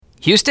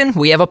Houston,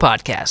 we have a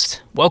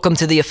podcast. Welcome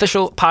to the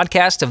official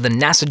podcast of the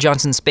NASA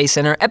Johnson Space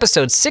Center,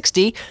 episode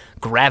 60,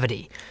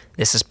 Gravity.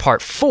 This is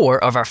part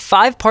 4 of our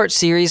 5-part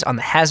series on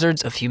the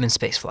hazards of human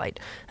spaceflight.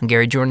 I'm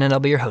Gary Jordan, and I'll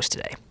be your host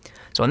today.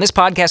 So on this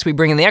podcast, we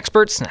bring in the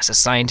experts, NASA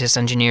scientists,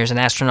 engineers, and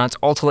astronauts,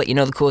 all to let you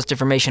know the coolest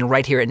information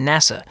right here at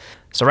NASA.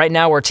 So right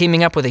now, we're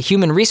teaming up with a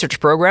human research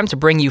program to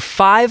bring you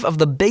 5 of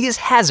the biggest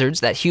hazards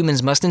that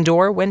humans must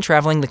endure when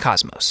traveling the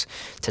cosmos.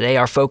 Today,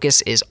 our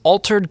focus is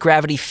altered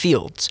gravity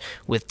fields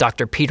with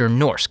Dr. Peter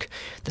Norsk,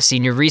 the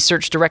senior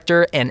research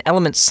director and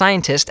element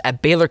scientist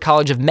at Baylor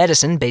College of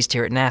Medicine based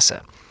here at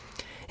NASA.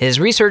 His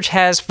research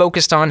has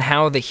focused on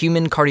how the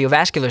human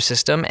cardiovascular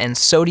system and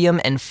sodium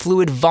and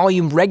fluid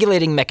volume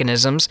regulating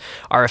mechanisms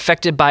are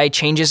affected by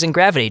changes in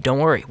gravity. Don't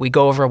worry, we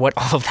go over what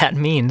all of that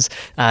means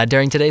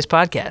during today's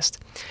podcast.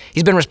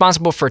 He's been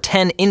responsible for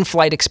 10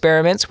 in-flight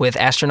experiments with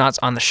astronauts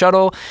on the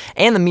shuttle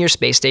and the Mir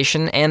space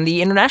station and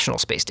the International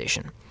Space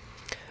Station.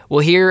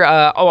 We'll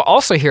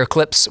also hear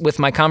clips with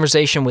my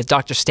conversation with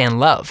Dr. Stan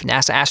Love,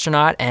 NASA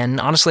astronaut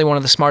and honestly one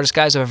of the smartest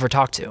guys I've ever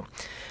talked to.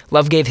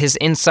 Love gave his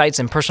insights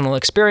and personal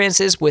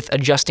experiences with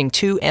adjusting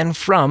to and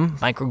from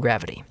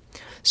microgravity.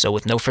 So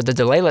with no further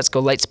delay, let's go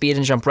light speed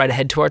and jump right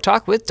ahead to our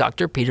talk with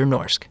Dr. Peter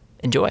Norsk.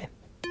 Enjoy.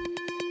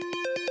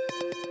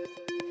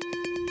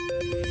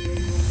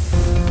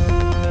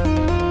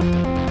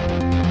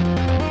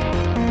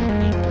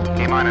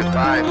 T-minus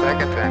 5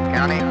 seconds and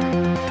counting.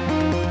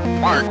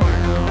 Mark.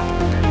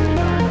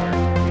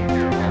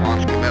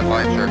 Launch commit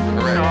lights are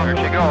correct. Here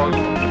she goes.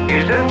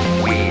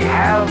 Houston, we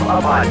have a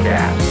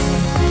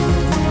podcast.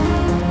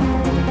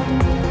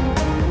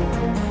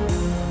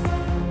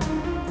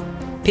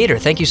 Peter,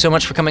 thank you so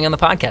much for coming on the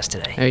podcast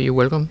today. You're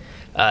welcome.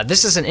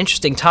 This is an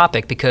interesting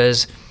topic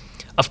because,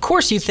 of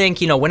course, you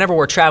think, whenever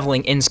we're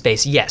traveling in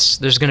space, yes,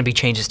 there's going to be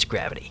changes to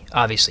gravity.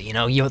 Obviously,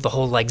 you have the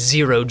whole,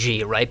 zero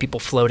G, right?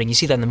 People floating. You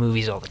see that in the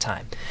movies all the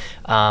time.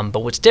 But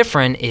what's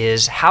different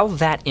is how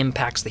that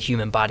impacts the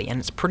human body, and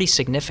it's pretty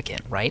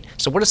significant, right?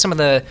 So what are some of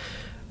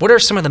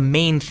the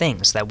main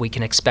things that we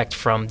can expect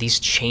from these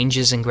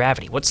changes in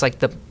gravity? What's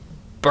the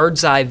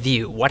bird's eye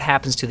view? What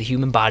happens to the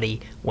human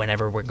body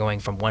whenever we're going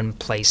from one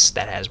place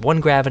that has one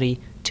gravity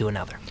to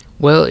another?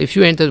 Well, if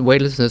you entered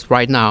weightlessness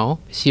right now,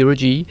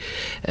 0G,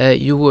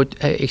 you would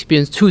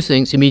experience 2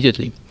 things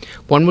immediately.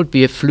 One would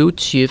be a fluid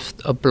shift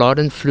of blood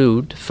and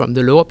fluid from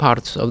the lower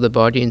parts of the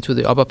body into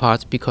the upper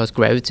parts because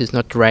gravity is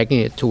not dragging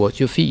it towards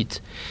your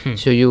feet.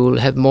 So you will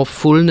have more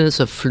fullness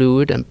of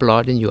fluid and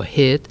blood in your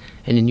head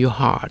and in your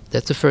heart.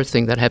 That's the first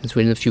thing that happens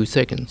within a few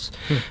seconds.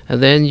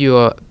 And then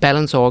your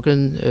balance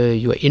organ,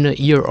 your inner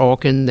ear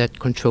organ that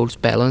controls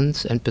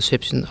balance and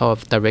perception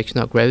of direction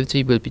of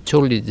gravity will be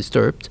totally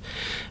disturbed.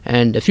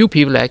 And a few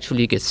people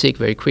actually get sick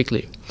very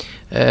quickly.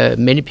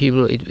 Many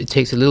people, it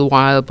takes a little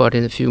while, but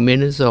in a few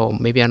minutes or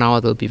maybe an hour,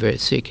 they'll be very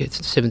sick. It's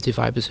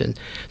 75%.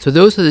 So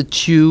those are the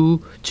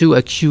two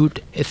acute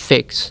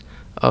effects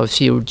of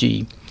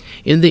 0G.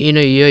 In the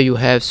inner ear, you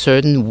have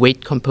certain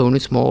weight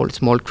components,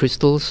 small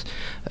crystals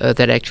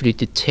that actually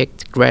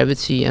detect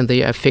gravity, and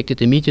they are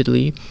affected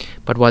immediately.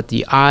 But what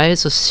the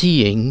eyes are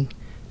seeing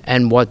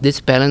and what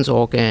this balance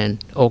organ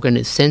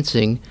is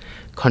sensing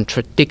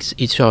contradicts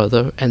each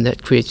other, and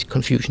that creates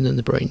confusion in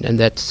the brain. And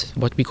that's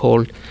what we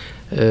call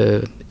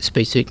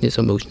space sickness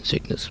or motion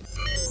sickness.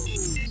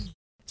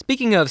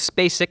 Speaking of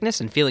space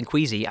sickness and feeling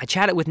queasy, I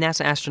chatted with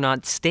NASA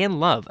astronaut Stan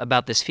Love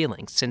about this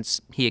feeling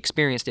since he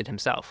experienced it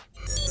himself.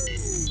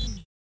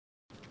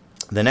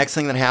 The next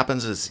thing that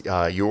happens is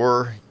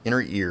your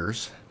inner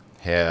ears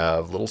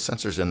have little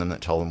sensors in them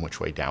that tell you which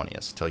way down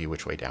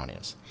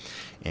is.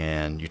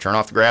 And you turn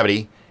off the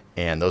gravity,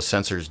 and those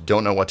sensors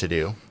don't know what to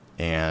do.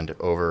 And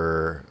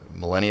over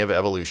millennia of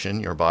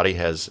evolution, your body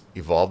has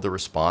evolved the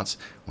response.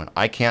 When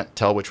I can't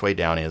tell which way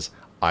down is,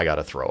 I got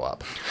to throw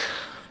up.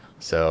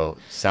 So,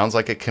 sounds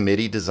like a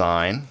committee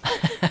design.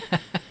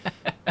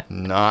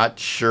 Not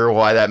sure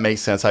why that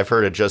makes sense. I've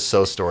heard a Just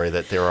So story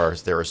that there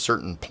are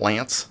certain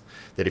plants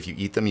that if you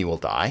eat them, you will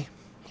die.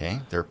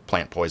 Okay, they're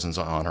plant poisons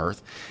on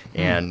Earth.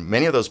 And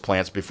many of those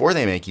plants, before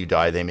they make you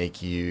die, they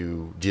make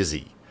you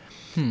dizzy.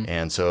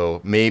 And so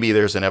maybe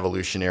there's an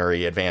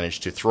evolutionary advantage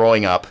to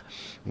throwing up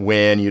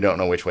when you don't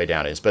know which way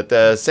down is. But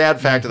the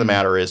sad fact of the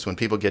matter is when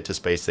people get to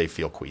space, they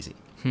feel queasy.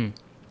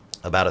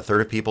 About a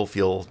third of people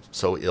feel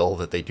so ill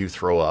that they do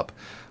throw up.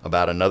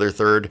 About another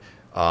third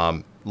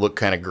look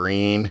kind of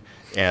green,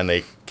 and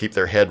they keep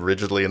their head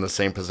rigidly in the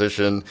same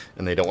position,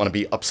 and they don't want to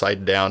be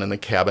upside down in the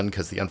cabin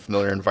because the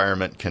unfamiliar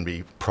environment can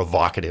be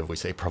provocative. We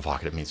say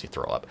provocative means you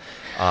throw up.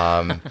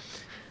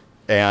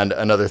 And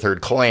another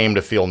third claim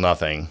to feel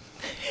nothing.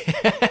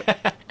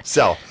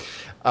 So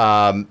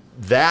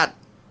that,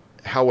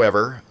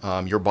 however,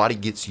 your body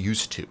gets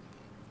used to.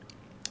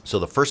 So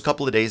the first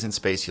couple of days in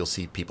space, you'll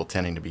see people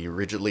tending to be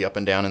rigidly up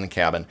and down in the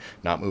cabin,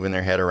 not moving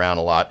their head around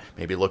a lot,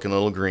 maybe looking a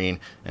little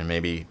green, and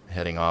maybe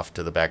heading off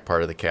to the back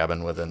part of the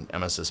cabin with an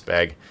emesis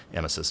bag.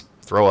 Emesis,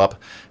 throw up.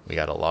 We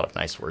got a lot of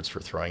nice words for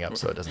throwing up,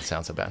 so it doesn't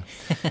sound so bad.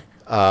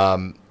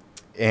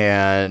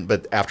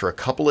 But after a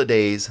couple of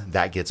days,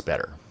 that gets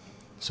better.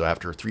 So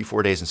after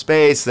 3-4 days in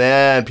space,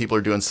 then people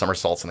are doing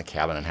somersaults in the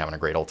cabin and having a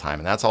great old time.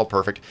 And that's all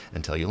perfect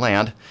until you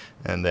land.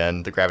 And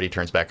then the gravity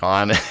turns back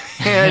on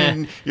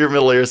and your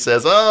middle ear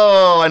says,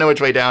 oh, I know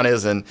which way down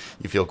is. And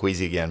you feel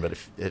queasy again. But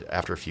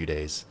after a few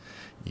days,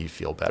 you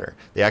feel better.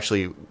 They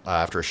actually,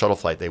 after a shuttle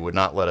flight, they would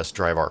not let us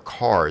drive our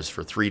cars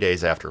for 3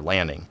 days after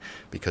landing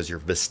because your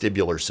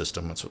vestibular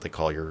system, that's what they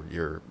call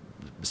your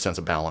sense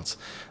of balance,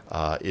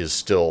 is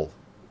still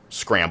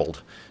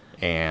scrambled.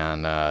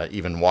 And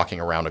even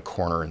walking around a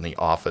corner in the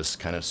office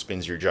kind of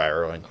spins your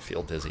gyro and you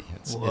feel dizzy.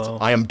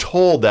 I am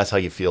told that's how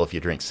you feel if you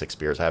drink 6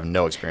 beers. I have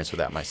no experience with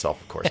that myself,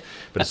 of course.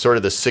 But it's sort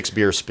of the 6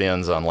 beer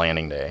spins on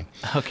landing day.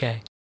 Okay.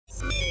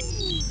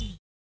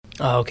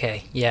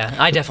 Okay, yeah.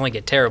 I definitely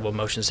get terrible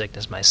motion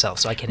sickness myself,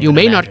 so I can't You even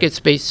may imagine. not get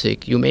space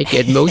sick. You may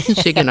get motion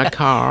sick in a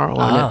car.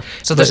 Or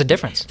So there's a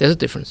difference. There's a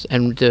difference.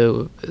 And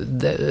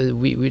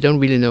we don't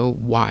really know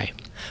why.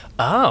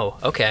 Oh,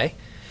 okay.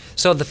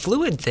 So the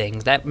fluid thing,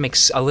 that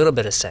makes a little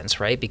bit of sense,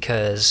 right?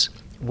 Because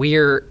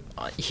we're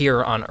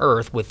here on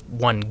Earth with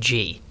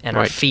 1G, and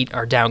our Right. feet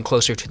are down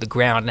closer to the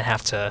ground and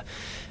have to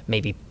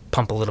maybe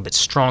pump a little bit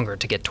stronger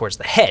to get towards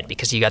the head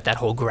because you got that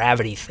whole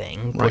gravity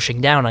thing pushing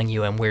down on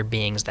you, and we're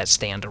beings that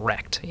stand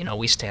erect. You know,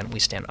 we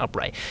stand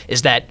upright.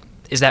 Is that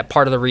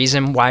part of the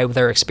reason why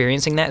they're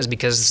experiencing that? Is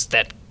because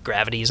that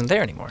gravity isn't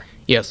there anymore?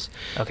 Yes.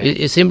 Okay.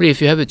 It's simply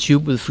if you have a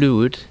tube with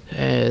fluid,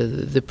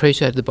 the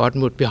pressure at the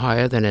bottom would be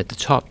higher than at the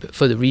top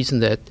for the reason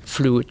that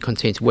fluid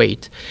contains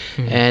weight.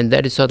 And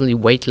that is suddenly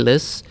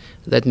weightless.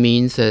 That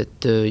means that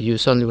you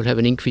suddenly will have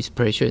an increased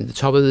pressure in the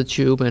top of the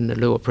tube and a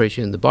lower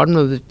pressure in the bottom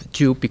of the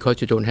tube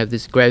because you don't have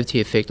this gravity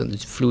effect on the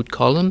fluid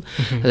column.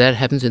 And that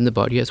happens in the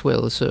body as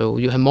well. So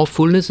you have more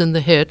fullness in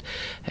the head,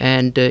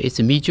 and it's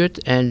immediate,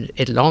 and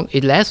it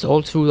lasts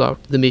all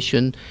throughout the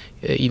mission,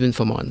 even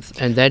for months.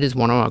 And that is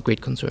one of our great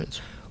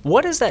concerns.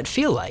 What does that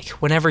feel like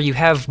whenever you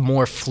have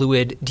more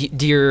fluid?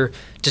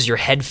 Does your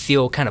head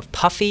feel kind of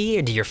puffy,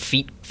 or do your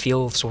feet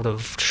feel sort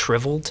of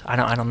shriveled? I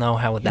don't know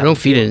how would that. You don't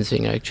feel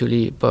anything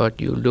actually,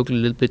 but you look a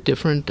little bit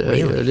different.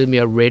 Really? A little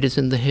more redness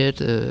in the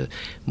head,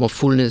 more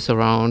fullness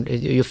around.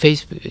 Your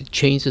face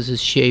changes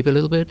its shape a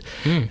little bit.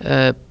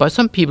 But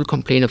some people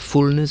complain of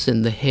fullness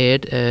in the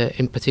head,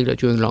 in particular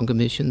during longer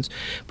missions.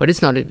 But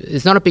it's not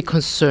a big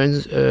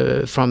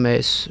concern from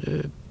a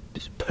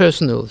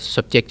personal,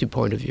 subjective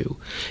point of view.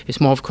 It's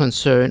more of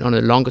concern on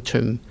a longer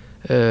term,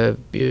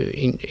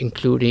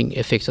 including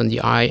effects on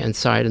the eye and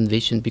sight and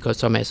vision, because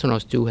some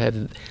astronauts do have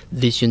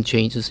vision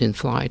changes in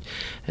flight,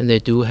 and they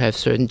do have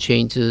certain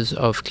changes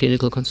of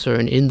clinical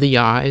concern in the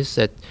eyes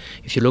that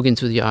if you look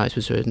into the eyes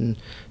with certain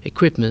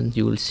equipment,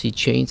 you will see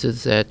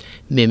changes that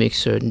mimic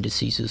certain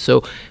diseases.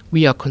 So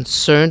we are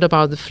concerned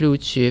about the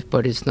fluid shift,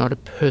 but it's not a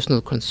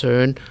personal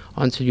concern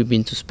until you've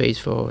been to space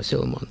for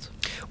several months.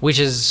 Which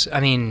is, I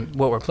mean,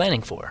 what we're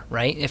planning for,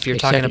 right? If you're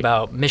talking Exactly.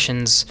 about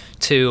missions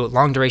to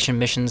long-duration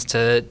missions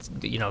to,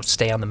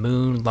 stay on the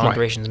moon,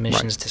 long-duration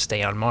missions to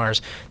stay on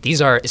Mars.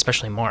 These are,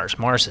 especially Mars.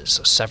 Mars is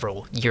a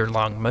several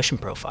year-long mission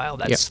profile.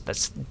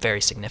 That's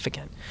very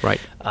significant.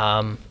 Right.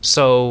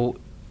 So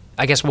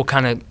I guess we'll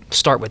kind of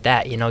start with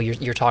that.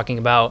 You're talking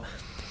about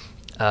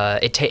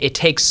it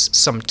takes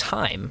some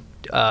time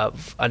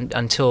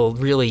until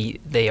really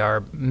they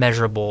are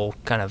measurable,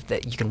 kind of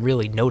that you can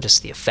really notice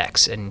the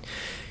effects. And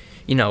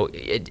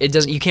it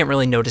doesn't. You can't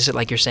really notice it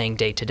like you're saying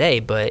day to day,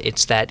 but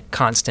it's that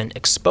constant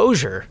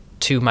exposure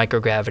to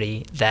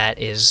microgravity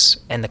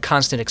and the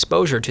constant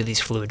exposure to these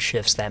fluid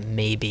shifts that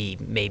may be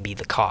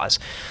the cause.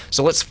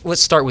 So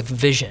let's start with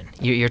vision.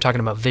 You're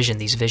talking about vision,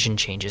 these vision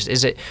changes.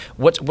 Is it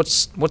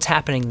what's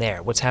happening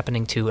there? What's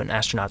happening to an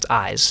astronaut's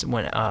eyes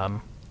when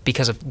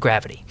because of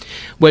gravity?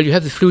 Well, you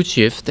have the fluid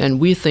shift,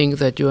 and we think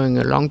that during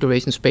a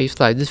long-duration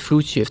spaceflight, this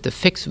fluid shift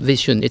affects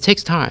vision. It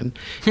takes time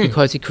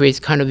because it creates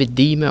kind of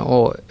edema,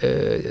 or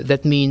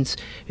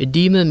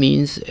edema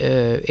means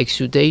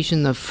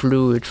exudation of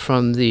fluid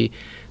from the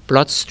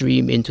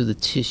bloodstream into the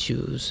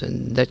tissues,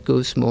 and that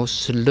goes more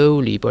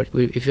slowly. But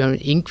if you have an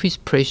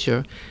increased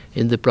pressure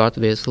in the blood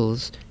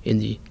vessels, in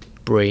the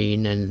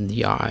brain and in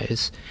the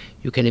eyes,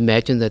 you can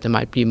imagine that there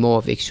might be more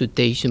of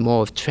exudation,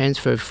 more of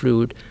transfer of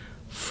fluid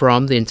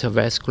from the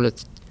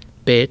intravascular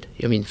bed,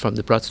 from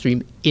the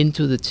bloodstream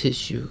into the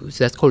tissues.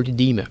 That's called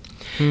edema.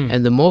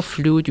 And the more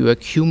fluid you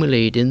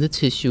accumulate in the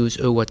tissues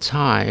over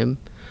time,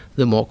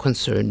 the more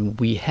concern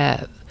we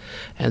have.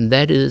 And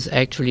that is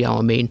actually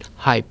our main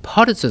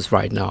hypothesis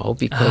right now,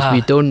 because we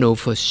don't know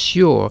for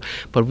sure,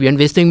 but we're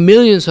investing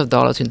millions of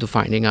dollars into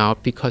finding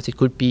out, because it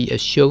could be a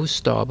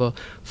showstopper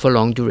for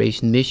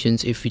long-duration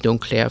missions if we don't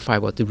clarify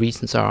what the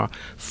reasons are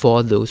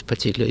for those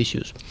particular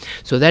issues.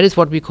 So that is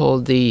what we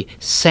call the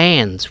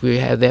SANS. We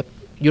have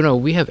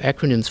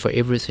acronyms for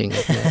everything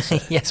at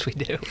NASA. Yes, we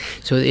do.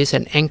 So it's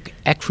an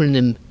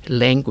acronym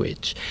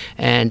language,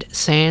 and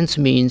SANS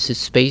means the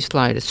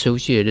spaceflight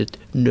associated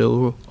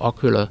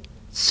neuroocular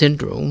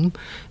syndrome,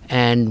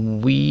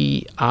 And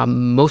we are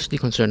mostly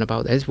concerned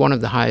about that. It's one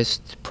of the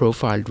highest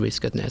profiled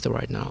risks at NASA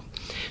right now.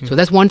 So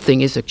that's one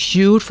thing. It's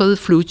acute for the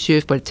fluid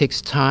shift, but it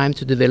takes time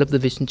to develop the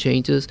vision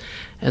changes.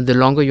 And the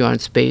longer you are in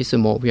space, the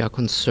more we are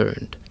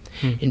concerned.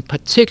 In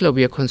particular,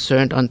 we are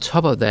concerned on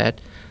top of that,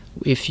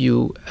 if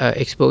you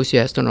expose the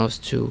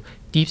astronauts to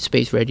deep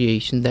space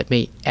radiation that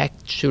may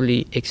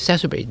actually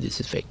exacerbate this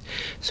effect.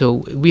 So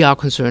we are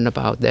concerned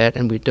about that,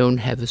 and we don't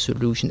have a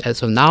solution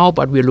as of now,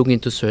 but we're looking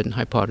into certain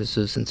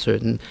hypotheses and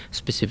certain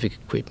specific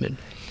equipment.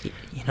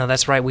 You know,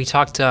 that's right. We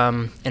talked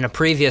in a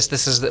previous.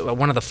 This is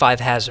one of the 5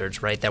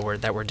 hazards, right? That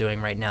we're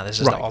doing right now. This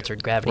is the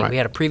altered gravity. Right. We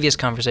had a previous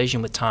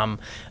conversation with Tom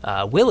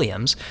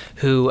Williams,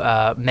 who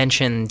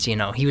mentioned, you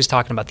know, he was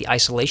talking about the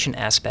isolation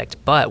aspect.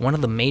 But one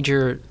of the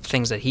major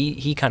things that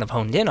he kind of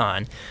honed in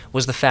on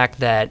was the fact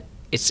that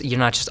you're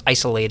not just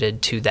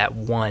isolated to that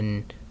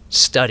one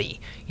study.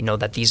 You know,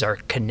 that these are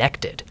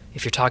connected.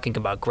 If you're talking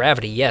about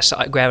gravity, yes,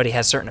 gravity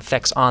has certain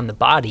effects on the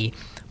body.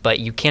 But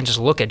you can't just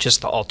look at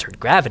just the altered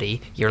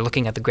gravity. You're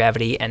looking at the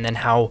gravity and then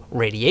how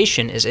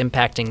radiation is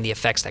impacting the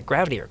effects that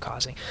gravity are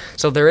causing.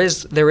 So there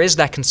is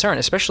that concern,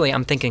 especially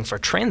I'm thinking for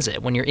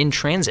transit. When you're in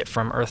transit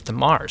from Earth to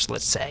Mars,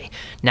 let's say,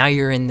 now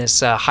you're in this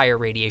higher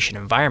radiation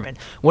environment.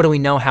 What do we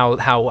know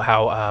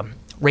how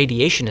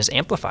radiation is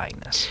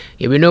amplifying this?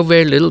 Yeah, we know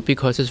very little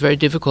because it's very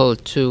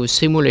difficult to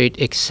simulate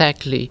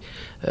exactly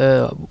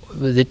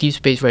the deep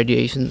space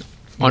radiation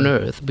on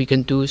Earth. We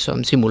can do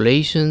some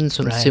simulations,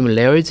 some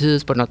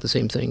similarities, but not the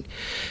same thing.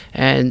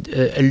 And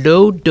a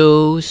low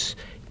dose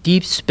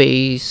deep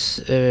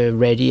space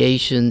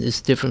radiation is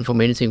different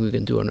from anything we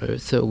can do on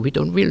Earth. So we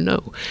don't really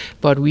know.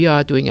 But we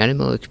are doing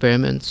animal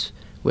experiments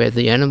where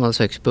the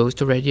animals are exposed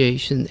to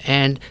radiation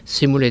and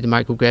simulate the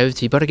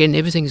microgravity. But again,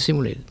 everything is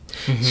simulated.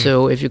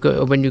 So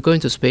when you go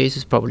into space,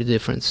 it's probably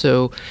different.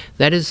 So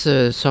that is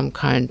some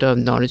kind of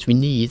knowledge we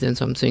need and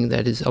something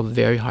that is of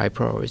very high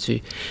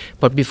priority.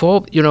 But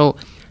before,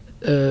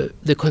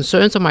 the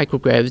concerns of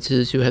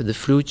microgravities, you have the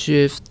fluid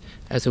shift,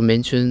 as I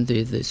mentioned,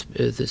 this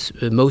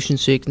motion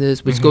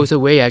sickness, which goes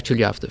away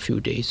actually after a few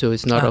days. So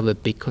it's not of a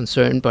big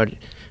concern, but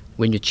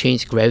when you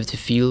change gravity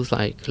fields,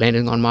 like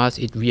landing on Mars,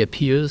 it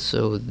reappears.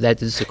 So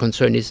that is a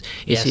concern. Is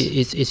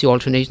the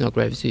alternation of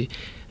gravity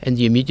and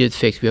the immediate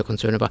effects we are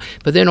concerned about.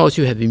 But then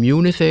also you have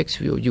immune effects.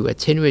 You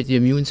attenuate the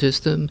immune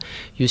system.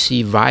 You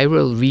see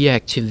viral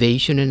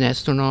reactivation in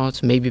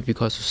astronauts, maybe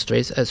because of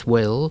stress as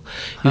well.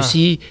 You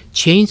see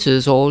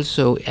changes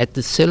also at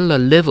the cellular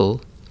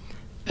level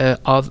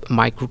of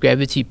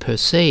microgravity per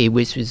se,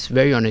 which is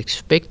very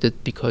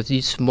unexpected because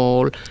these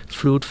small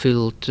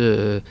fluid-filled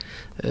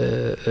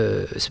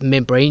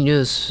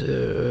membranous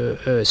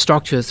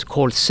structures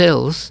called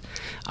cells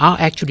are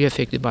actually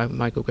affected by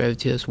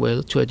microgravity as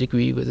well to a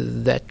degree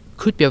that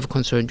could be of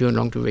concern during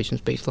long-duration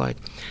spaceflight.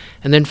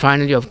 And then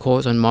finally, of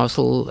course, on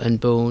muscle and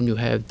bone, you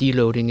have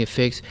deloading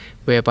effects,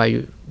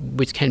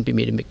 which can be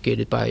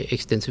mitigated by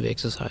extensive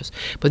exercise.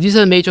 But these are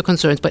the major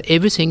concerns, but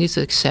everything is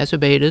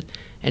exacerbated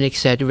and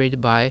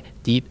exaggerated by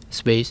deep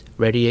space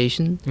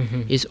radiation.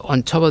 Is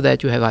on top of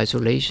that, you have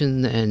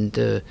isolation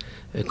and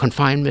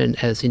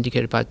confinement, as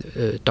indicated by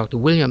Dr.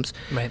 Williams.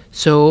 Right.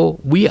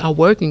 So we are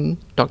working,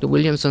 Dr.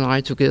 Williams and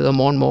I, together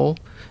more and more,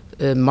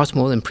 much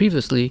more than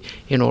previously,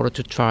 in order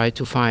to try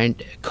to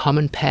find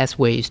common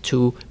pathways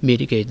to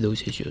mitigate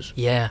those issues.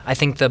 Yeah, I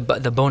think the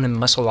bone and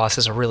muscle loss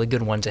is a really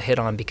good one to hit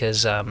on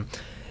because,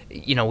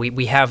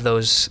 we have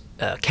those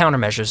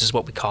countermeasures is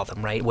what we call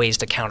them, right? Ways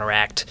to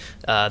counteract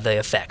the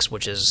effects,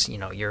 which is,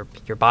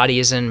 your body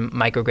is in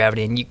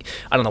microgravity, and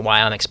I don't know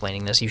why I'm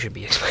explaining this. You should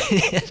be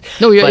explaining it.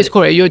 No, it's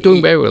correct. You're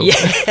doing very well.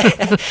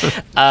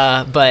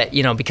 Yeah. But,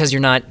 because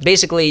you're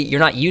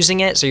not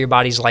using it, so your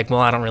body's like, well,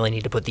 I don't really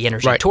need to put the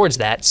energy towards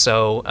that.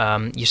 So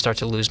you start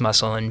to lose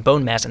muscle and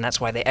bone mass, and that's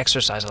why they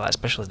exercise a lot,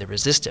 especially the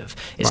resistive,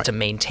 is to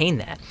maintain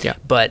that. Yeah.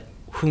 But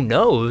who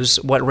knows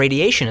what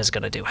radiation is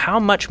going to do? How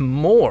much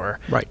more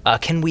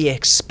can we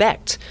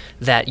expect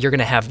that you're going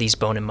to have these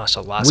bone and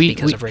muscle loss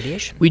because of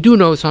radiation? We do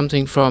know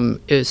something from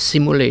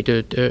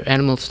simulated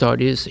animal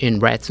studies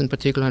in rats in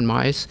particular and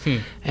mice,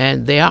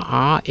 and there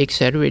are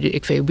exaggerated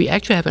effects. We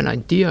actually have an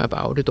idea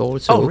about it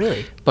also. Oh,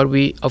 really? But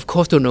we, of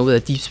course, don't know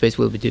that deep space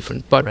will be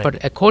different.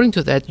 But according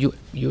to that,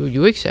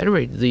 you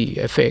exaggerate the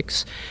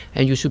effects,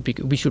 and we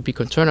should be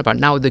concerned about.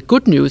 Now, the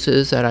good news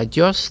is that I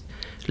just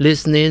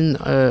listened in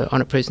on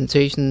a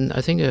presentation,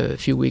 I think a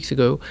few weeks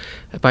ago,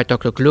 by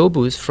Dr.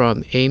 Globus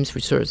from Ames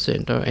Research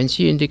Center, and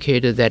she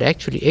indicated that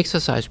actually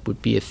exercise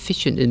would be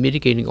efficient in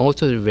mitigating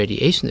also the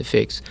radiation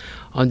effects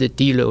on the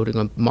deloading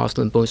of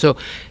muscle and bone. So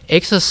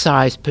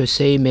exercise per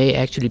se may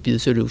actually be the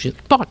solution.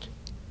 But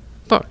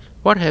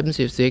what happens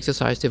if the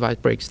exercise device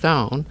breaks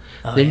down?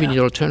 We need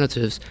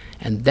alternatives,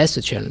 and that's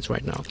the challenge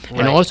right now.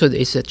 And also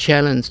it's a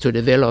challenge to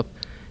develop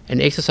an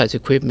exercise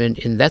equipment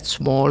in that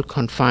small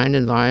confined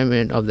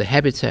environment of the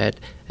habitat,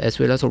 as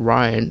well as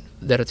Orion,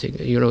 that are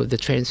the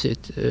transit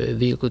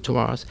vehicle to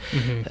Mars,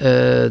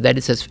 that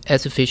is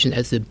as efficient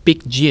as the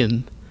big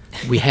gym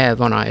we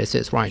have on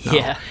ISS right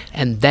now.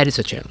 And that is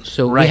a challenge.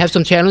 So we have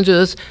some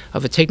challenges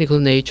of a technical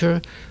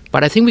nature,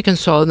 But I think we can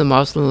solve the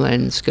muscle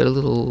and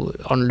skeletal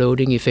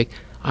unloading effect.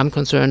 I'm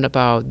concerned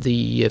about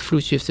the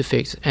fluid shift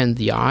effects and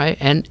the eye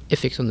and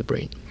effects on the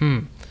brain.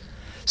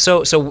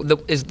 So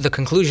the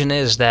conclusion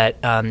is that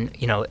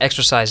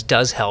exercise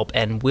does help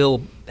and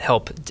will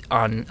help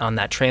on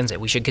that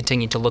transit. We should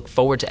continue to look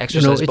forward to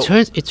exercise.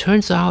 It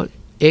turns out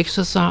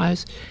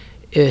exercise,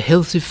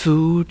 healthy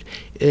food,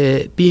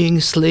 being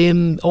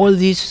slim, all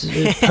these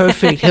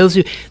perfect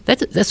healthy,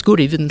 that's good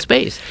even in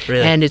space.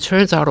 Really? And it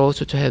turns out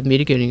also to have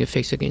mitigating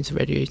effects against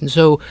radiation.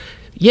 So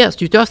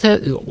yes, you just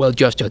have,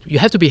 you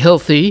have to be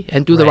healthy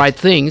and do the right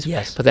things.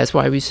 Yes. But that's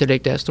why we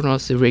select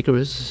astronauts the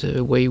rigorous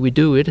way we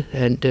do it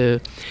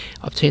and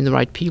obtain the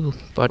right people.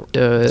 But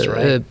That's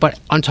right. But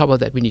on top of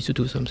that, we need to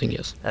do something,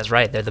 yes. That's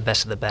right. They're the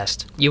best of the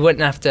best. You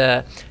wouldn't have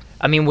to.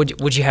 I mean,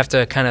 would you have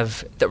to kind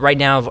of right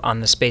now on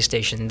the space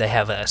station they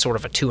have a sort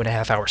of a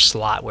 2.5 hour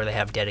slot where they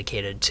have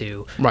dedicated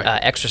to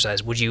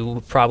exercise. Would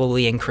you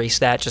probably increase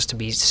that just to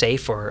be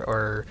safe,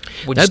 or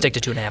would you stick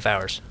to 2.5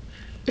 hours?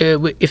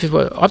 If it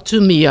were up to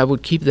me, I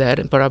would keep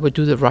that, but I would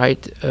do the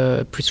right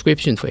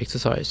prescription for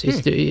exercise.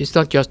 It's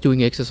not just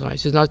doing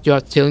exercise. It's not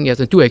just telling us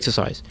to do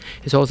exercise.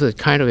 It's also the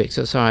kind of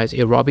exercise,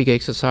 aerobic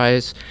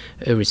exercise,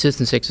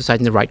 resistance exercise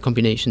in the right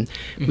combination.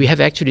 We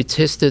have actually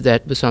tested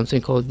that with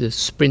something called the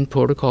sprint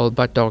protocol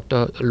by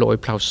Dr.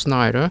 Lloyd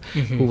Plaus-Snyder,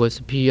 who was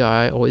the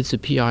PI, or is the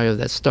PI of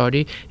that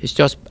study. It's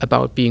just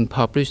about being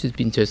published. It's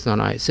been tested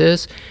on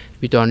ISS.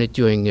 We've done it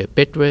during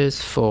bed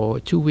rest for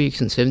 2 weeks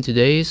and 70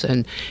 days,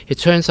 and it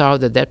turns out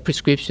that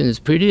prescription is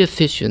pretty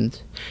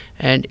efficient,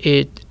 and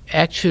it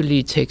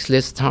actually takes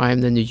less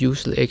time than the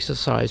usual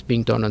exercise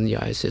being done on the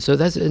ISS. So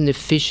that's an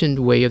efficient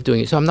way of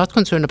doing it. So I'm not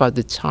concerned about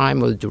the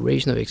time or the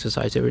duration of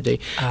exercise every day.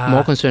 I'm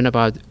more concerned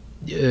about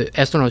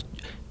astronauts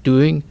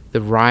doing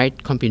the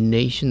right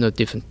combination of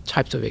different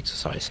types of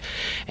exercise.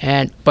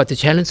 But the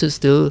challenge is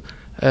still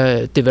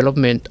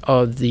development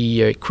of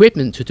the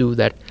equipment to do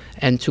that,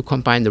 and to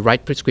combine the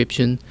right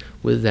prescription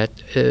with that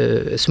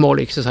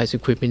small exercise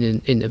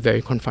equipment in a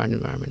very confined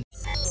environment.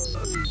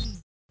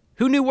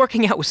 Who knew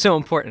working out was so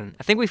important?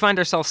 I think we find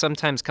ourselves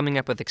sometimes coming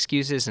up with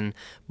excuses and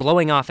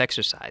blowing off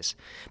exercise.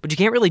 But you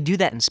can't really do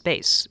that in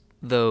space,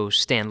 though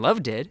Stan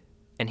Love did,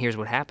 and here's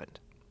what happened.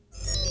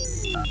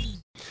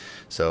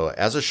 So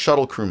as a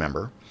shuttle crew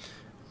member,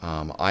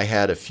 I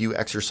had a few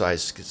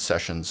exercise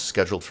sessions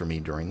scheduled for me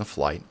during the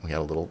flight. We had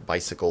a little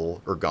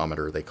bicycle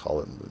ergometer, they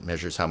call it. It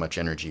measures how much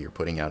energy you're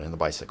putting out in the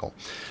bicycle.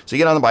 So you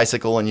get on the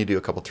bicycle and you do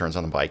a couple turns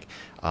on the bike,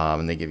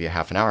 and they give you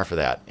half an hour for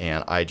that.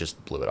 And I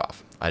just blew it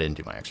off. I didn't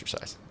do my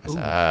exercise. I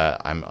said,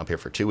 I'm up here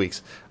for 2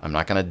 weeks. I'm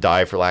not going to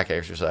die for lack of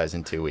exercise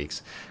in 2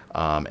 weeks.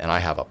 And I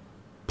have a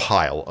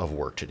pile of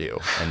work to do,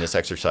 and this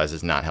exercise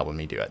is not helping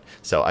me do it.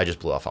 So I just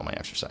blew off all my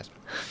exercise.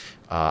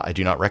 I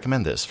do not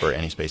recommend this for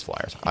any space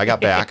flyers. I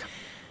got back.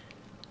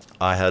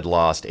 I had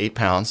lost 8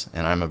 pounds,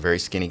 and I'm a very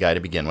skinny guy to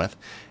begin with.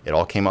 It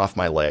all came off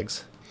my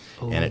legs,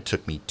 and it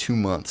took me 2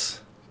 months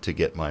to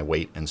get my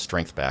weight and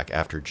strength back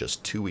after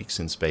just 2 weeks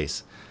in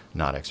space,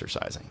 not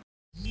exercising.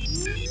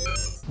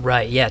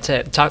 Right, yeah,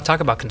 to talk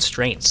about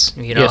constraints,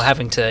 you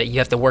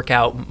have to work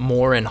out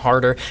more and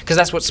harder, because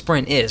that's what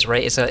sprint is,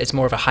 right? It's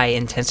more of a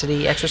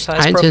high-intensity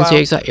exercise profile.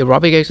 High-intensity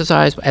aerobic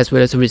exercise as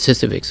well as a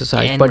resistive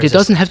exercise, but it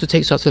doesn't have to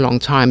take such a long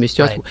time. It's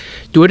just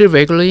do it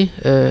regularly,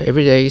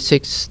 every day,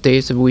 6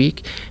 days a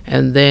week,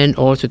 and then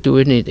also do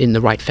it in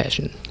the right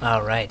fashion.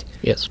 All right.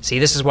 Yes. See,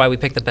 this is why we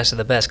pick the best of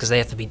the best, because they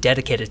have to be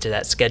dedicated to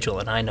that schedule,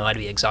 and I know I'd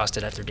be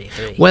exhausted after day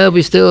 3. Well,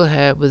 we still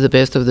have, with the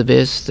best of the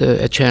best,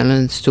 a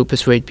challenge to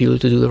persuade people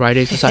to do the right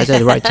exercise at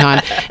the right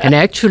time. And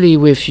actually,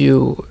 with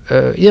you,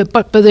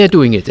 but they're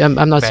doing it.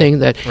 I'm not saying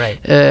that. Right.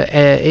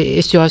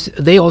 It's just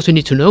they also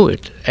need to know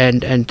it,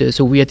 and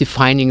so we are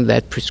defining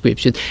that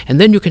prescription. And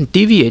then you can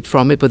deviate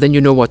from it, but then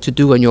you know what to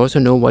do, and you also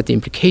know what the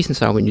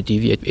implications are when you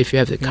deviate. If you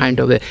have the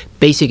kind of a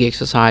basic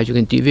exercise, you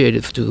can deviate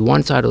it to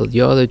one side or the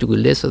other, do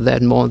less of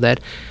that, more of that.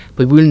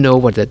 But we'll know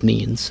what that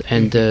means,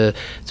 and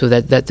so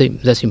that's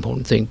the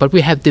important thing. But we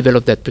have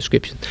developed that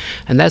prescription,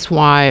 and that's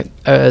why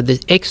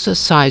the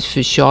exercise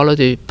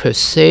physiology per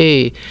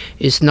se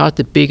is not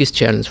the biggest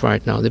challenge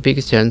right now. The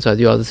biggest challenge are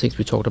the other things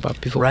we talked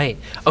about before. Right.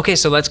 Okay.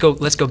 So let's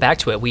go back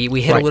to it.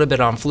 We hit a little bit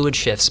on fluid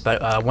shifts,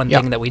 but one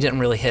thing that we didn't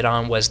really hit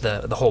on was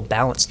the whole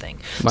balance thing.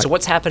 Right. So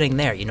what's happening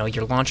there?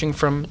 You're launching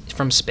from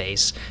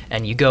space,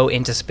 and you go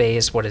into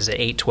space. What is it?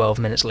 8-12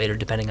 minutes later,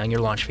 depending on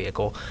your launch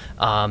vehicle,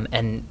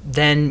 and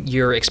then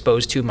you're exposed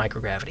to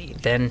microgravity.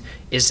 Then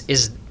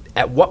is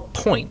at what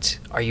point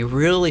are you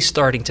really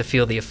starting to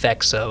feel the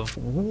effects of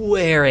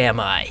where am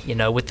I?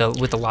 With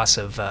the loss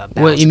of balance.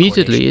 Well,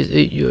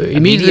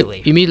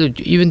 immediately,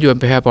 even during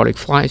parabolic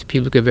flights,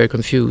 people get very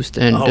confused,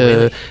 and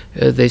really?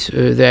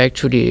 They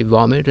actually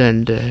vomit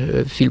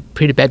and feel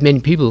pretty bad.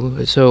 Many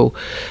people. So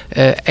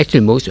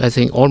actually, I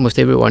think almost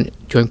everyone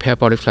during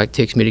parabolic flight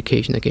takes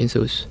medication against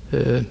those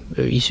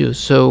issues.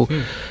 So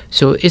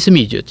it's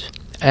immediate.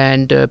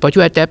 But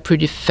you adapt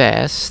pretty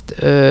fast.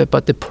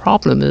 But the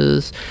problem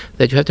is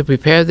that you have to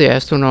prepare the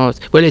astronauts.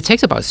 Well, it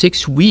takes about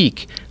 6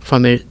 weeks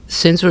from a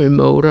sensory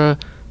motor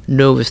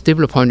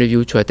neurovestibular point of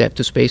view to adapt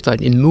to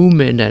spaceflight in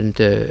movement and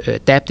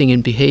adapting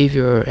in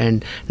behavior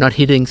and not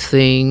hitting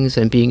things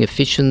and being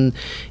efficient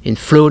in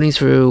floating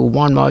through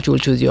one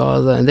module to the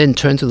other and then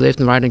turn to the left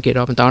and right and get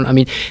up and down. I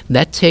mean,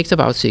 that takes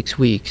about 6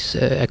 weeks,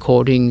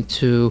 according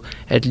to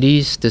at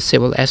least the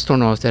several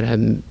astronauts that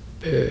have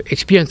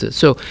experienced it.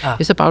 So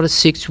it's about a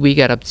 6-week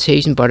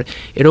adaptation, but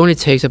it only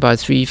takes about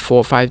 3,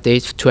 4, 5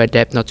 days to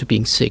adapt not to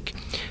being sick.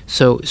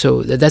 So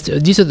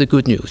these are the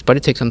good news, but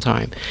it takes some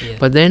time. Yeah.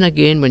 But then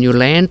again, when you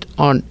land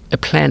on a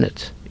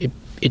planet,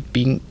 it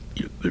being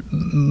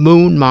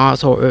Moon,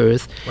 Mars, or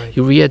Earth, right,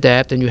 you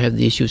readapt and you have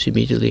the issues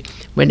immediately.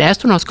 When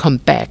astronauts come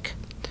back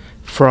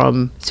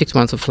from 6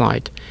 months of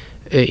flight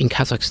in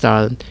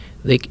Kazakhstan,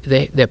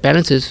 their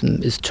balance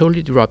system is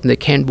totally disrupted. They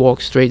can't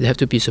walk straight. They have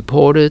to be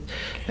supported.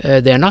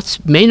 They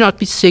may not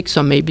be sick.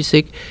 Some may be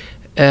sick.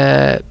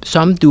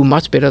 Some do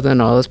much better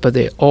than others, but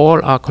they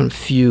all are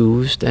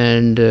confused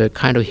and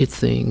kind of hit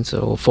things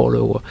or fall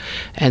over.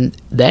 And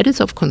that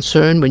is of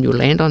concern when you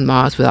land on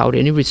Mars without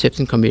any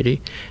reception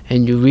committee,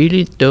 and you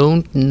really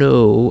don't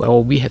know,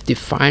 or we have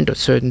defined a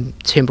certain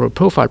temporal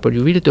profile, but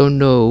you really don't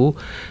know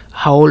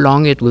how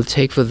long it will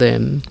take for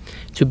them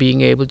to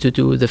being able to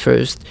do the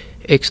first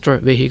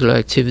extravehicular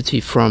activity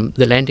from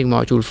the landing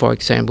module, for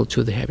example,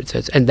 to the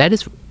habitats. And that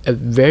is a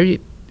very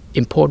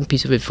important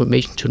piece of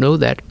information to know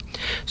that.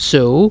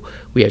 So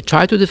we have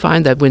tried to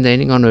define that when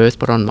landing on Earth,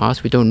 but on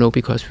Mars we don't know,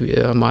 because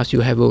on Mars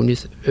you have only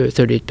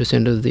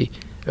 38% of the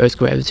Earth's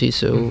gravity,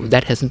 so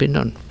that hasn't been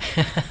done.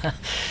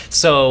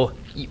 So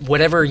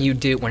whatever you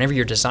do, whenever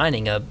you're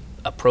designing a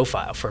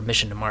profile for a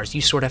mission to Mars,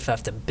 you sort of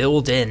have to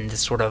build in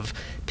this sort of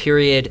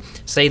period.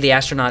 Say the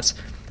astronauts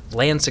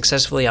land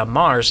successfully on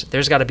Mars,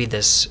 there's got to be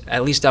this,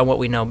 at least on what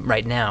we know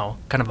right now,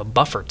 kind of a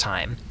buffer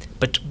time,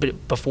 but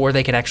before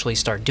they can actually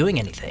start doing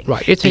anything,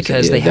 right?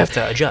 Because they have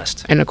to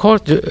adjust. And of course,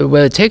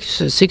 it takes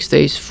 6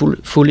 days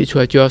fully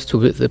to adjust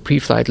to the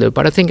pre-flight level.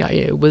 But I think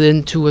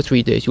within 2 or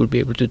 3 days you'll be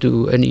able to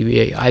do an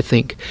EVA. I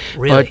think.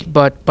 Really?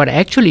 But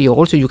actually,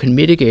 also you can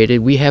mitigate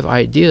it. We have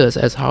ideas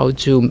as how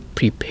to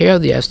prepare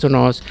the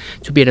astronauts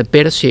to be in a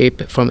better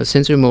shape from a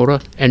sensory motor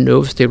and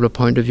neurovestibular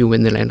point of view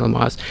when they land on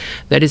Mars.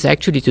 That is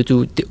actually to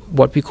do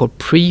what we call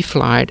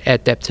pre-flight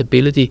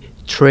adaptability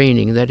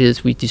training. That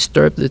is, we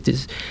disturb the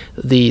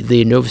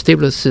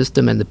neurovestibular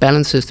system and the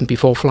balance system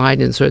before flight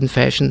in a certain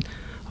fashion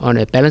on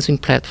a balancing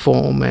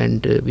platform,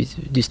 and we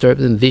disturb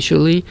them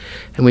visually.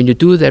 And when you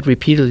do that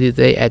repeatedly,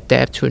 they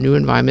adapt to a new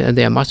environment, and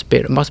they are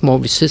much more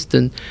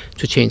resistant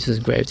to changes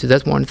in gravity.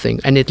 That's one thing,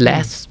 and it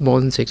lasts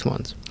more than 6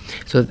 months.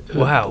 So,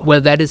 wow.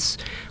 Well, that is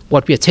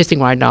what we are testing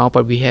right now,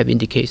 but we have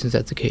indications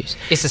that's the case.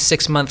 It's a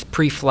 6-month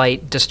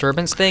pre-flight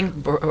disturbance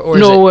thing, or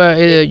no?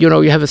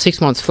 You have a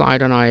 6 month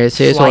flight on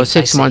ISS or a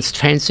 6 months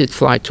transit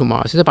flight to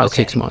Mars. It's about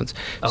 6 months.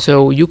 Okay.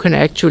 So you can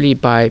actually,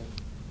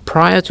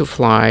 prior to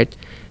flight,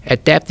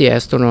 adapt the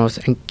astronauts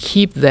and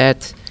keep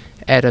that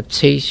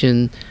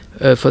adaptation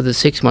for the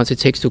 6 months it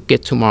takes to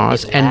get to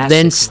Mars, and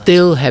then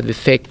still have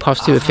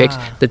positive effects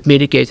that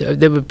mitigate.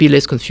 They will be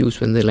less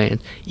confused when they land,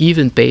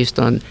 even based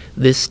on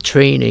this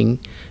training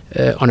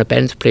on a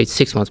balance plate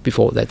 6 months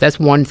before that. That's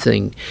one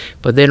thing.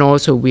 But then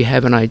also we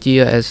have an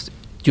idea as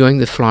during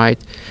the flight,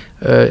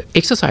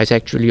 exercise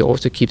actually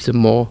also keeps them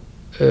more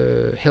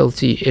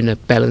healthy in a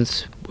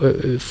balance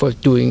for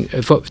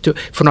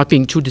not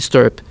being too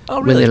disturbed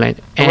when they land.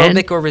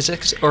 Aerobic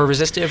or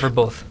resistive or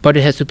both? But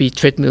it has to be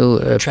treadmill.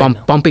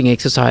 Bumping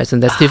exercise,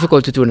 and that's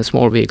difficult to do in a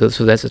small vehicle,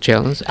 so that's a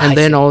challenge. And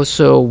then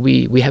also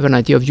we have an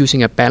idea of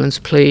using a balance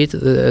plate.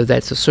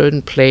 That's a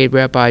certain plate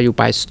whereby you,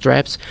 by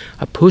straps,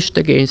 are pushed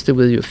against it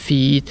with your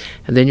feet,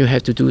 and then you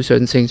have to do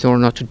certain things in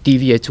order not to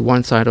deviate to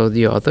one side or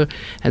the other,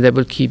 and that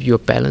will keep your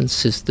balance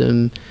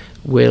system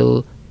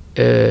well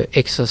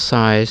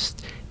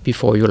exercised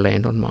before you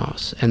land on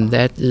Mars. And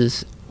that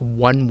is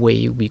one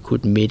way we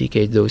could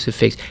mitigate those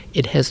effects.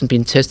 It hasn't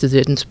been tested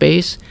yet in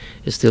space.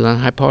 It's still a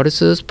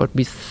hypothesis, but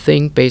we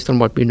think, based on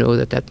what we know,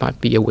 that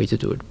might be a way to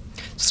do it.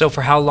 So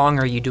for how long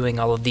are you doing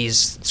all of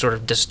these sort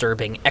of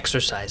disturbing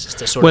exercises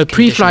to sort of condition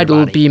pre-flight your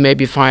will body? be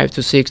maybe 5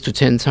 to 6 to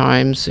 10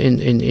 times in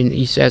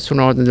each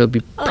astronaut, and they'll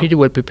be pretty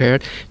well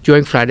prepared.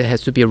 During flight, it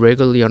has to be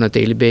regularly on a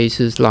daily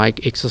basis,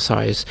 like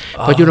exercise.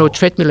 But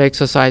treadmill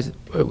exercise,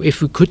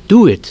 if we could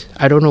do it,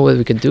 I don't know whether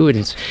we can do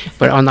it,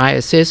 but on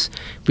ISS,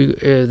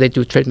 they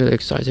do treadmill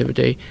exercise every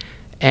day,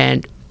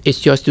 and it's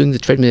just doing the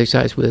treadmill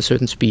exercise with a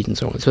certain speed and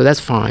so on. So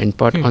that's fine.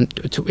 But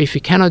if we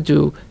cannot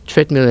do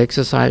treadmill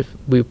exercise,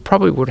 we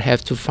probably would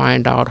have to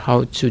find out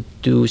how to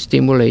do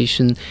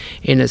stimulation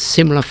in a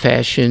similar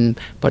fashion,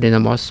 but in a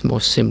much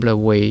more simpler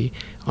way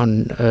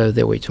on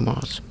their way to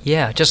Mars.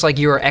 Yeah, just like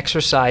you're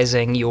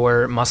exercising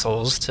your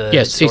muscles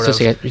to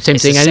same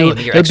thing.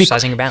 You're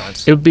exercising your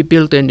balance. It'll be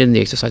built in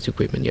the exercise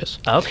equipment, yes.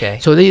 Okay.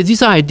 So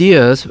these are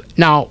ideas.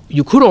 Now,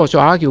 you could also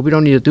argue we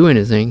don't need to do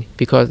anything,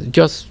 because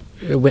just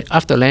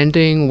after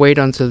landing, wait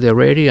until they're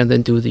ready, and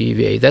then do the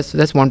EVA.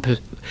 That's one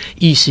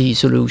easy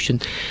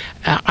solution.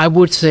 I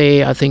would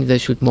say I think they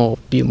should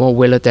be more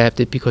well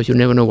adapted, because you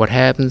never know what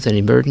happens. An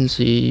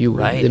emergency,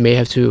 they may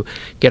have to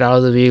get out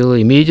of the vehicle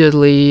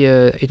immediately.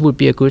 It would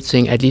be a good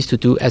thing at least to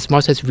do as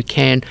much as we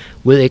can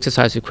with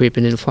exercise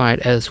equipment in flight,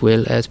 as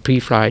well as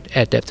pre-flight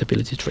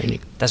adaptability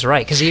training. That's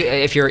right, because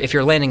if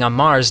you're landing on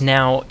Mars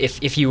now,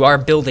 if you are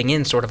building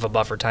in sort of a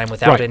buffer time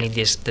without any of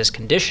this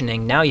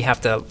conditioning, now you have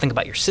to think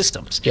about your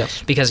systems.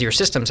 Yes. Because your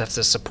systems have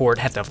to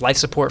have life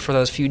support for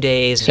those few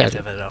days, and you have to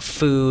have enough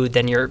food.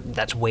 Then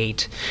that's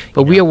weight.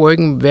 But we are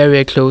working very,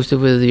 very closely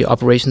with the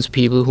operations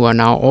people, who are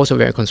now also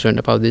very concerned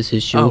about this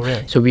issue. Oh,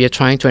 really? So we are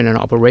trying to, in an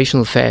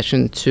operational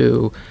fashion,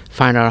 to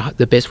find out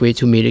the best way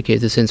to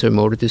mitigate the sensory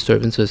motor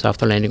disturbances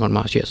after landing on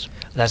Mars. Yes.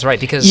 That's right,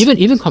 because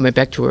even coming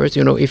back to Earth,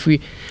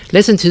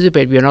 let's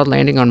anticipate we are not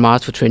landing on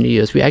Mars for 20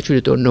 years. We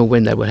actually don't know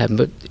when that will happen,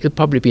 but it'll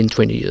probably be in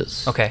 20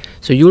 years. Okay.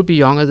 So you'll be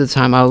young at the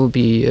time. I will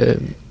be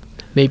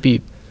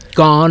maybe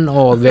gone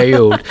or very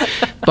old,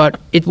 but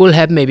it will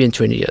happen maybe in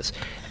 20 years.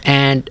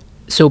 And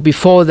so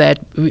before that,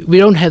 we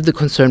don't have the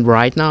concern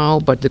right now,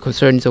 but the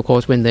concern is, of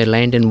course, when they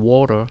land in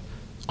water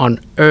on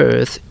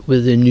Earth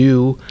with the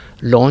new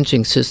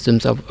launching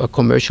systems of a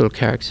commercial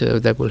character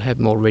that will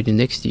happen already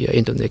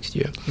end of next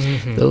year.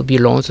 Mm-hmm. There will be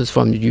launches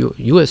from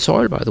U.S.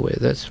 soil, by the way.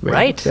 That's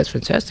That's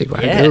fantastic,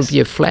 right? Yes. There will be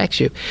a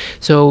flagship.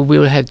 So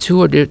we'll have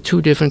two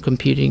different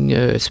competing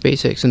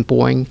SpaceX and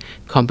Boeing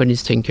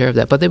companies taking care of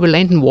that. But they will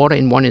land in water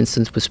in one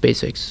instance with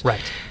SpaceX.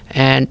 Right.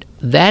 And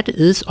that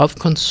is of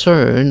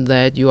concern,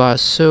 that you are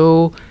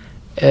so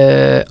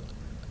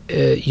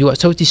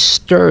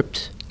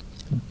disturbed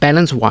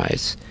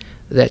balance-wise,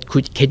 that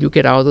can you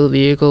get out of the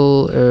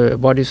vehicle?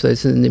 What if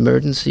there's an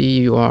emergency?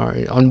 You are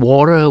on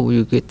water,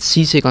 you get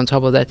seasick on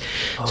top of that.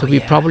 So we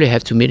probably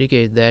have to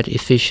mitigate that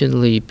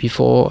efficiently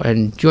before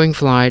and during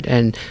flight,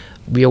 and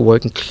we are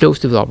working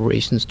closely with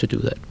operations to do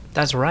that.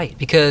 That's right,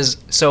 because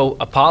the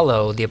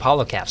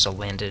Apollo capsule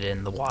landed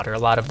in the water. A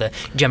lot of the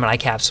Gemini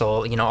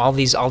capsule, all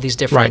these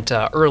different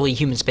early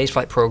human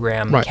spaceflight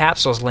program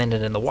capsules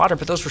landed in the water,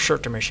 but those were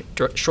short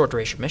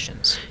duration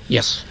missions.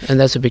 Yes,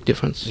 and that's a big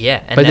difference.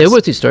 Yeah, but they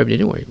were disturbed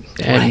anyway,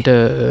 and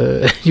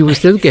you will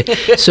still get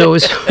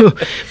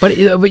But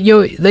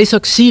they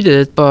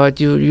succeeded,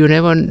 but you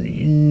never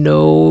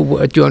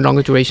know during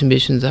longer duration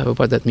missions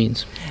what that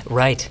means.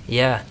 Right.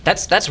 Yeah,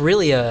 that's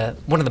really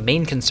one of the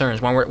main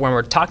concerns when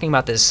we're talking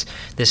about this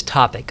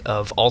topic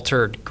of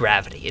altered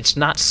gravity. It's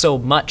not so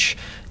much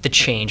the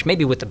change,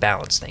 maybe with the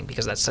balance thing,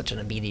 because that's such an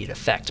immediate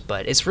effect,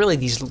 but it's really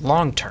these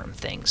long-term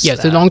things.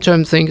 Yes, the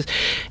long-term things.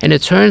 And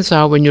it turns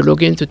out when you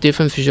look into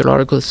different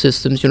physiological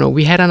systems,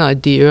 we had an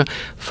idea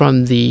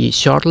from the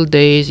shuttle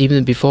days,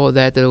 even before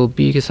that, there will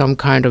be some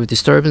kind of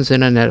disturbance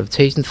in an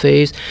adaptation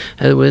phase,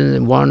 and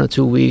within 1 or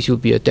 2 weeks you'll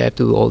be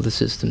adapted to all the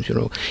systems.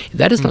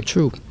 That is not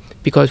true.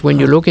 Because when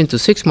you look into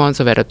 6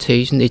 months of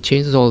adaptation, it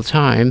changes all the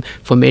time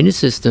for many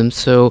systems.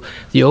 So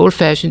the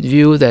old-fashioned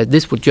view that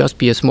this would just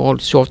be a small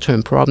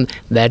short-term problem,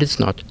 that is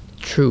not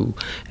true.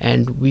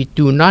 And we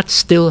do not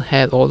still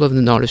have all of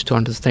the knowledge to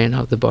understand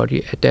how the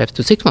body adapts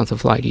to 6 months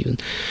of flight even.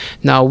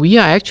 Now, we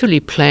are actually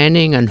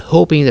planning and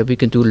hoping that we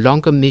can do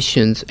longer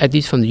missions, at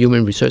least from the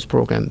Human Research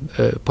Program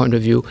point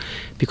of view,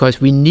 because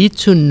we need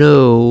to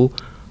know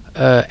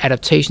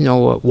adaptation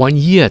over 1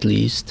 year at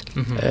least,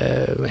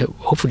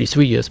 hopefully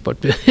 3 years, but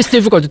it's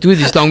difficult to do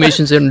these long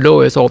missions in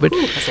low Earth orbit.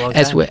 That's a long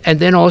time. Well, and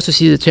then also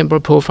see the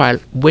temporal profile.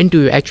 When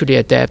do you actually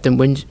adapt, and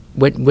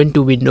when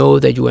do we know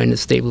that you are in a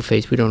stable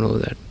phase? We don't know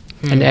that.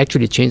 And it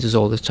actually changes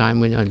all the time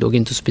when I look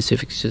into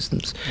specific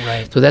systems.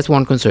 Right. So that's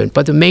one concern.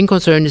 But the main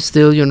concern is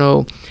still,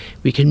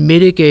 we can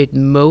mitigate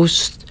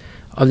most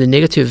of the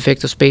negative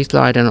effects of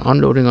spaceflight and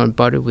unloading on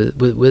body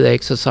with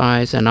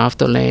exercise, and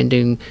after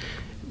landing.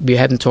 We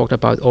haven't talked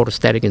about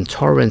orthostatic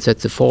intolerance.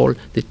 That's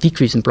the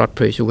decrease in blood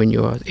pressure when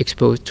you are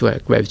exposed to a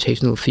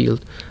gravitational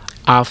field.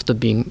 After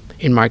being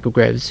in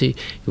microgravity,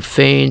 you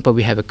faint, but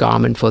we have a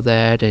Garmin for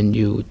that, and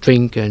you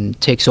drink and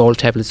take salt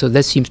tablets. So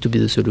that seems to be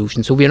the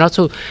solution. So we are not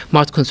so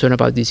much concerned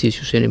about these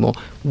issues anymore.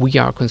 We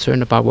are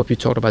concerned about what we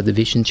talked about, the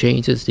vision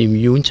changes, the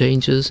immune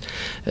changes,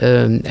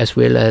 as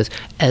well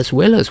as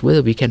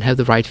whether we can have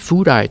the right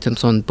food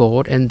items on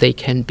board, and they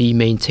can be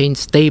maintained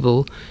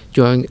stable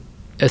during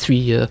a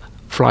 3-year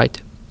flight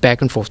back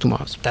and forth to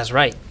Mars. That's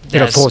right.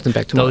 Forth and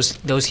back to Mars.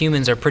 Those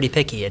humans are pretty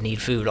picky and need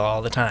food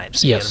all the time.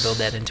 So you got to build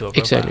that into a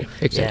profile.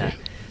 Exactly.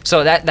 Yeah.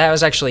 So that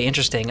was actually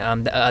interesting.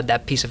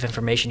 That piece of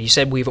information. You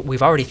said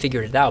we've already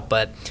figured it out,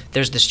 but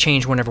there's this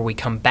change whenever we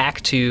come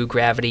back to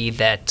gravity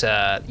that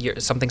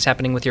something's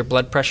happening with your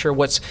blood pressure.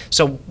 What's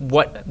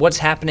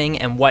happening,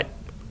 and what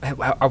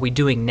are we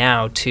doing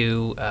now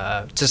to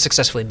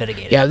successfully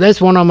mitigate it? Yeah, that's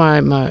one of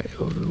my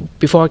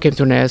before I came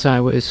to NASA, I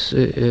was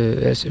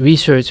as a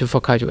researcher for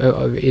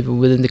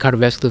within the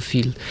cardiovascular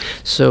field.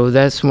 So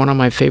that's one of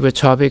my favorite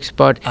topics,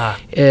 but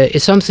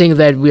it's something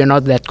that we are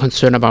not that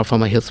concerned about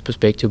from a health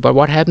perspective. But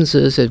what happens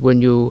is that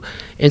when you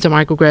enter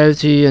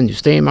microgravity and you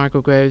stay in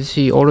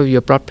microgravity, all of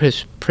your blood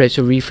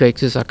pressure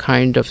reflexes are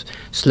kind of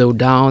slowed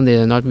down. They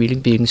are not really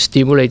being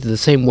stimulated the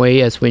same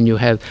way as when you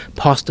have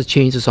posture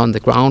changes on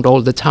the ground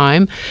all the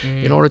time.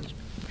 In order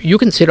you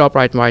can sit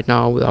upright right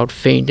now without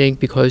fainting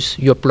because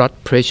your blood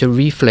pressure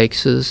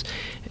reflexes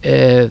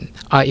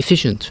are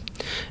efficient.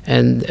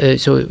 And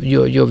so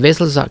your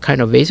vessels are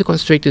kind of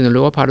vasoconstricted in the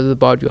lower part of the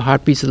body. Your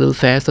heart beats a little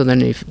faster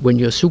than when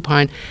you're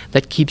supine.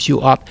 That keeps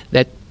you up.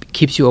 That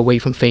keeps you away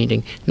from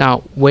fainting. Now,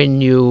 when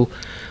you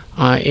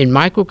are in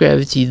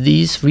microgravity,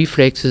 these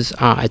reflexes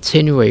are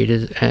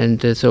attenuated.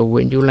 And so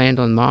when you land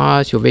on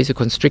Mars, your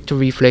vasoconstrictor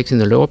reflex in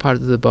the lower part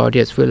of the body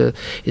as well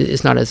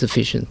is not as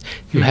efficient.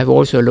 You have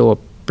also a lower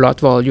blood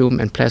volume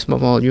and plasma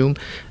volume,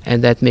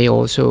 and that may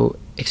also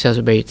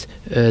exacerbate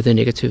the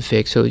negative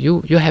effects. So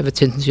you have a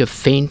tendency of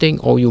fainting,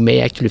 or you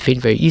may actually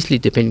faint very easily,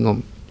 depending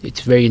on,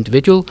 it's very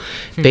individual,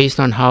 based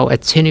on how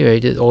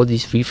attenuated all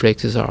these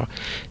reflexes are.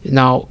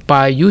 Now,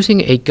 by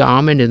using a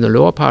garment in the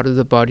lower part of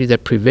the body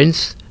that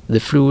prevents the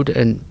fluid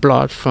and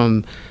blood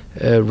from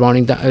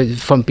running down,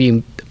 from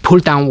being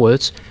pulled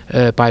downwards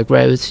by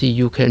gravity,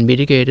 you can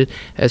mitigate it,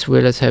 as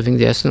well as having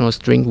the astronauts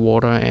drink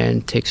water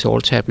and take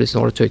salt tablets in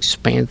order to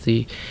expand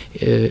the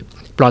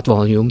blood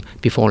volume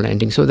before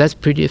landing. So that's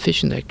pretty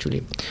efficient,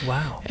 actually.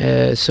 Wow.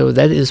 So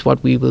that is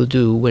what we will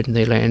do when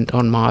they land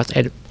on Mars,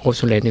 and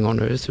also landing on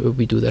Earth.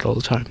 We do that all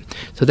the time.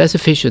 So that's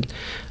efficient.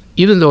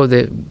 Even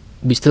though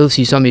we still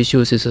see some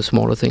issues, it's a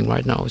smaller thing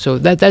right now. So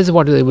that's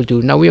what they will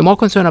do. Now, we are more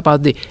concerned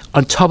about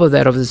on top of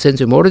that, of the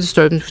sensory motor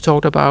disturbance we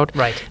talked about,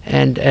 right,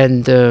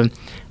 and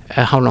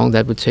how long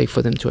that would take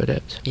for them to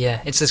adapt.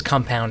 Yeah, it's this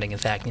compounding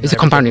effect. It's a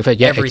compounding effect,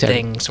 yeah,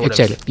 everything exactly. sort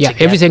exactly. of Yeah,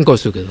 together. everything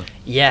goes together.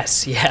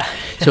 Yes, yeah.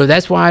 So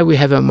that's why we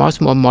have a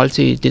much more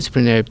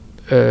multidisciplinary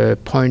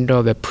point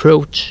of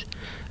approach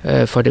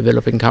for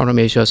developing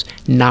countermeasures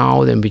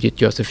now than we did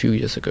just a few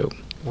years ago.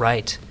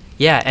 Right.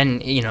 Yeah,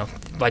 and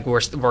like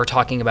we're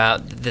talking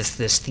about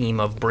this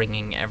theme of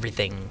bringing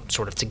everything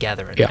sort of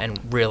together and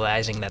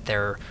realizing that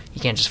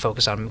you can't just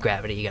focus on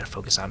gravity. You got to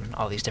focus on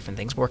all these different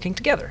things working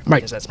together.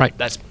 Right. Because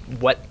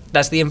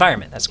That's the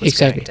environment. That's what's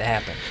exactly going to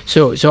happen.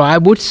 So I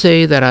would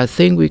say that I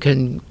think we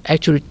can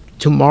actually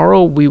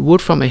tomorrow we would,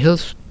 from a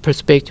health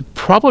perspective,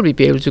 probably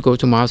be able to go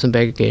to Mars and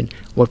back again.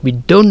 What we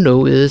don't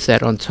know is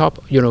that on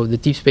top, the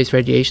deep space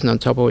radiation on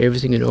top of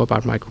everything you know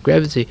about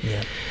microgravity.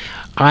 Yeah.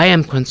 I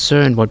am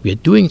concerned what we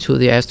are doing to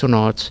the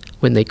astronauts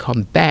when they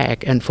come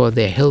back and for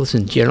their health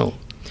in general.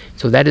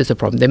 So that is a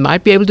problem. They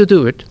might be able to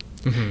do it,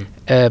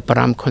 but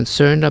I'm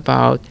concerned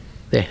about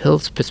the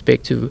health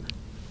perspective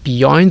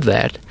beyond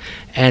that,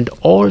 and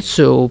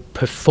also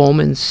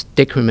performance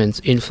decrements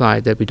in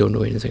flight that we don't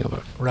know anything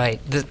about. Right.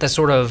 The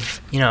sort of,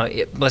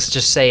 let's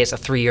just say it's a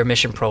 3-year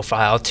mission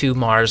profile to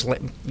Mars,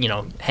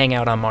 hang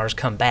out on Mars,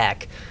 come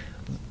back.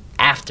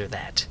 After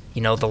that,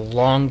 the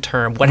long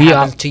term, what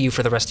happens to you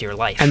for the rest of your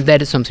life? And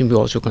that is something we're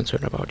also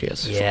concerned about,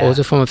 yes. Yeah.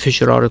 Also from a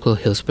physiological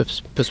health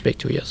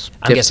perspective, yes.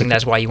 I'm guessing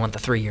that's why you want the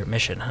 3-year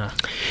mission, huh?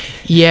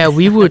 Yeah,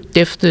 we would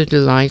definitely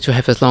like to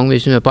have as long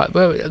mission. But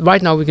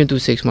right now we can do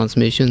 6 months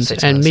missions.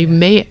 6 and months, we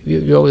may,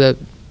 that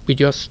we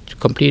just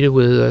completed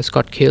with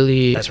Scott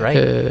Kelly. That's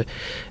right.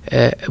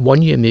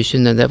 1-year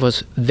mission, and that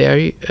was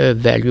very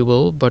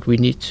valuable, but we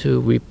need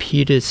to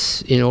repeat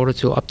it in order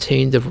to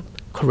obtain the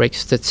correct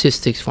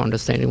statistics for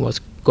understanding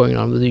what's going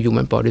on with the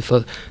human body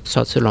for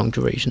such a long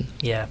duration.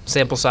 Yeah,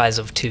 sample size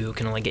of 2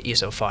 can only get you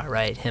so far,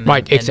 right?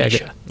 Right,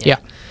 exactly. And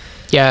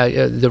Yeah,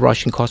 the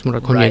Russian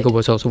cosmonaut Konyenko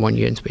was also 1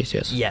 year in space,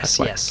 yes.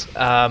 Yes.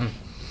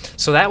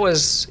 So that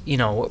was,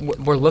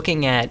 we're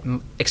looking at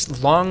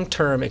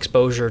long-term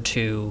exposure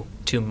to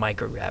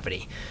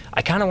microgravity.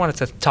 I kind of wanted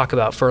to talk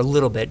about for a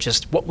little bit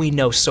just what we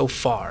know so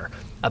far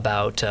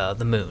about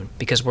the moon,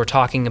 because we're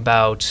talking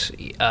about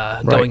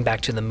going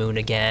back to the moon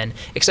again,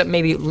 except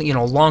maybe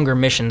longer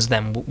missions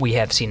than we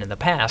have seen in the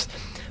past.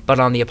 But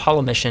on the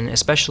Apollo mission,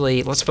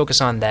 especially, let's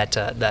focus on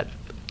that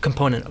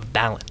component of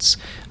balance,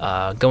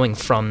 going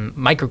from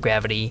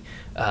microgravity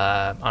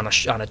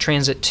on a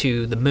transit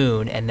to the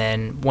moon, and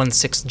then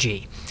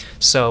 1/6G.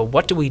 So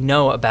what do we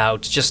know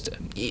about, just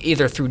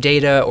either through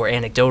data or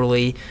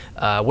anecdotally,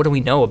 what do we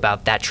know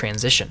about that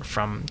transition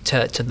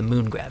to the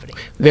moon gravity?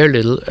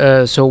 Very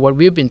little. So what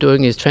we've been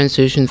doing is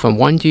transition from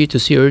 1G to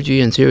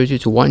 0G and 0G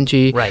to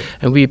 1G. Right.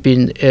 And we've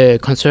been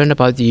concerned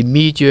about the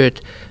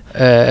immediate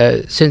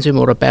sensory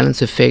motor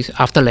balance effects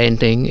after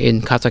landing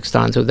in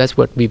Kazakhstan. So that's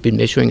what we've been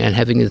measuring and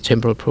having in the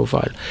temporal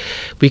profile.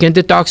 We can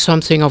deduct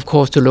something, of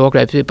course, to lower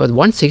gravity, but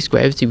 1/6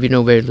 gravity we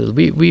know very little.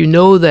 We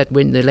know that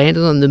when they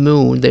landed on the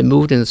moon, they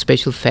moved in a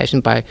special fashion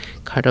by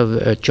kind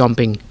of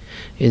jumping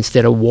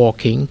instead of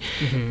walking.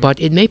 But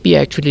it may be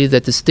actually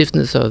that the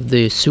stiffness of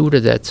the suit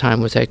at that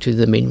time was actually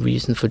the main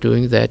reason for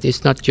doing that.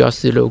 It's not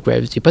just the low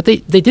gravity, but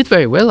they did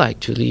very well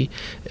actually,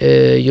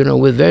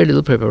 with very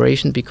little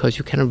preparation, because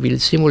you cannot really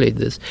simulate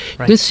this.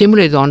 Right. You can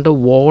simulate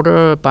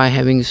underwater by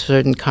having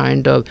certain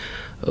kind of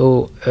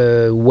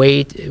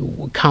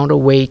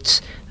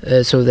counterweights,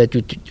 so that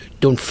you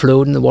don't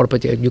float in the water,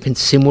 but you can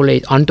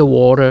simulate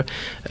underwater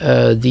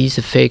these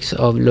effects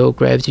of low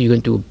gravity. You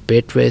can do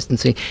bed rest and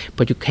things,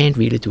 but you can't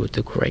really do it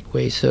the correct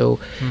way. So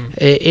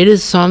it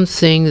is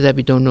something that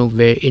we don't know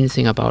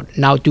anything about.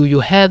 Now, do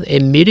you have a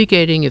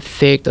mitigating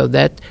effect of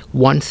that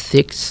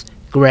 1/6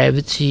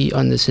 gravity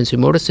on the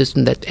sensory-motor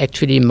system that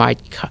actually might,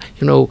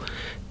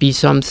 be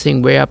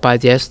something whereby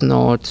the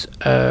astronauts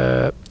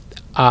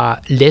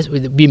are less.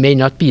 We may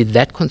not be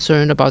that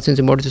concerned about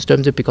sensory-motor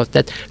disturbances because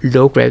that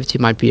low gravity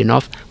might be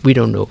enough. We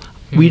don't know.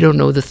 We don't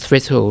know the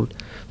threshold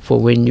for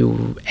when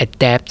you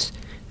adapt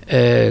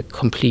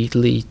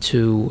completely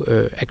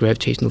to a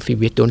gravitational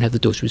field. We don't have the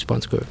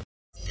dose-response curve.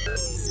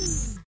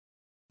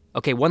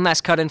 Okay, one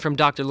last cut in from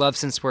Dr. Love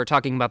since we're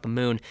talking about the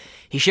moon.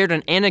 He shared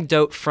an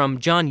anecdote from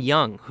John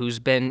Young, who's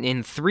been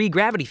in 3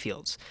 gravity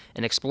fields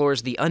and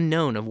explores the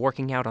unknown of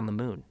working out on the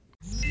moon.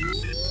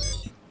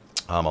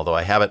 Although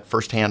I have it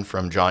firsthand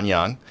from John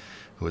Young,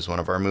 who was one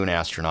of our moon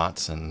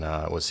astronauts and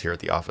was here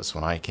at the office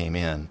when I came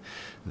in,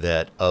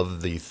 that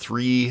of the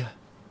 3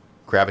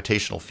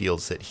 gravitational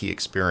fields that he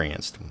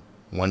experienced,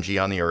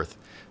 1G on the Earth,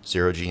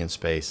 0G in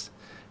space,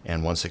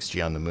 and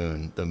 1/6G on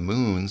the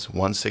moon's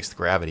 1/6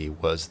 gravity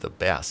was the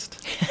best.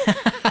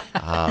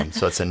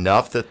 So it's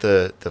enough that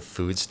the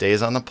food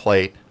stays on the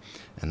plate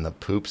and the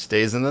poop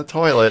stays in the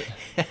toilet,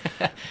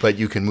 but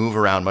you can move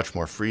around much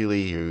more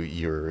freely.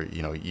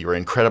 You're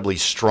incredibly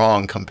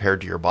strong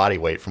compared to your body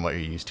weight from what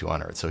you're used to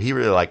on Earth. So he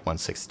really liked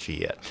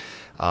 1/6G yet.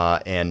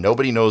 And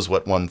nobody knows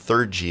what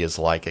 1/3G is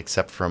like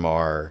except from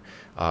our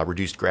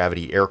reduced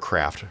gravity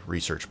aircraft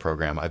research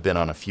program. I've been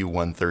on a few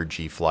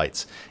 1/3G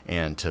flights,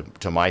 and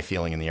to my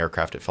feeling in the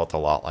aircraft, it felt a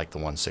lot like the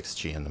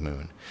 1/6G in the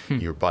moon.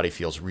 Your body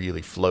feels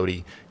really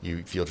floaty.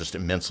 You feel just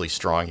immensely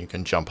strong. You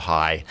can jump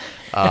high.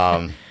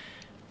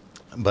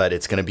 But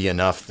it's going to be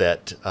enough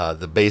that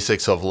the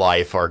basics of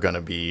life are going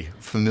to be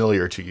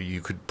familiar to you. You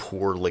could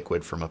pour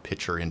liquid from a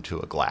pitcher into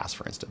a glass,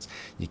 for instance.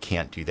 You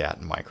can't do that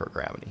in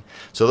microgravity.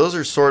 So those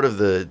are sort of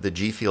the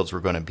G fields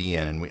we're going to be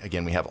in.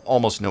 And we have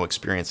almost no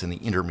experience in the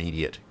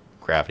intermediate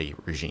gravity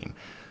regime.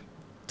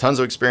 Tons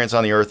of experience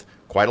on the Earth,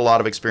 quite a lot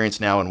of experience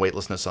now in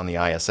weightlessness on the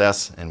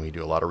ISS, and we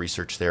do a lot of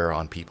research there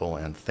on people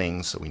and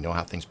things, so we know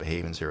how things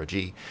behave in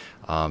 0G.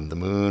 The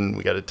moon,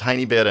 we got a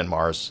tiny bit, and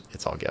Mars,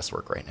 it's all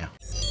guesswork right now.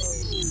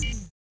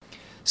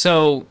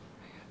 So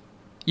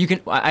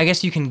I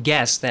guess you can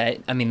guess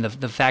that,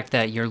 the fact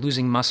that you're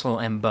losing muscle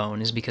and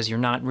bone is because you're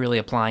not really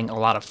applying a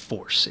lot of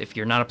force. If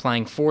you're not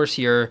applying force,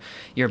 your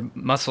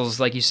muscles,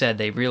 like you said,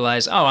 they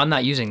realize, oh, I'm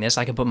not using this,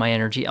 I can put my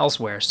energy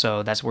elsewhere.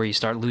 So that's where you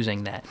start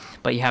losing that.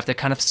 But you have to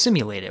kind of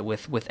simulate it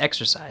with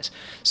exercise.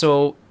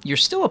 So you're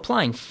still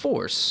applying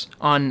force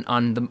on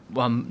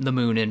the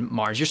moon and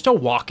Mars. You're still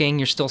walking,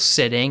 you're still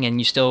sitting, and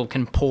you still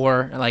can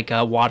pour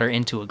water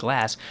into a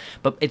glass,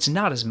 but it's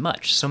not as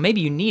much. So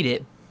maybe you need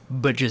it,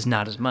 but just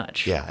not as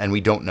much. Yeah, and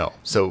we don't know.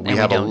 So we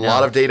have a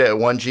lot of data at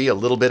 1G, a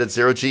little bit at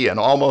 0G, and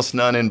almost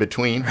none in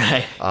between.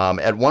 Right.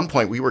 At one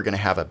point, we were going to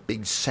have a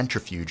big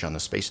centrifuge on the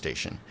space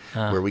station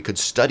where we could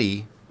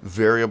study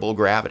variable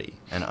gravity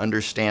and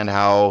understand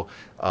how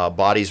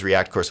bodies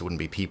react. Of course, it wouldn't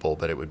be people,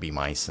 but it would be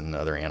mice and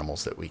other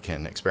animals that we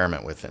can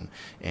experiment with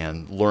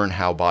and learn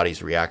how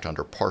bodies react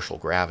under partial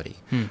gravity.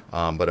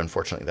 But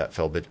unfortunately, that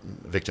fell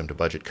victim to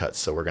budget cuts,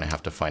 so we're going to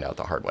have to find out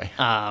the hard way.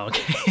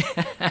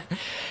 Okay.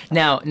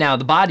 Now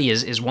the body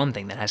is one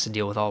thing that has to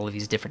deal with all of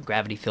these different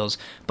gravity fields,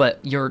 but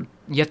you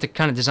have to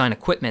kind of design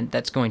equipment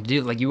that's going to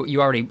do, like you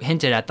already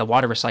hinted at the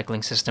water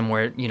recycling system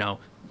where,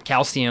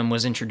 calcium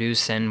was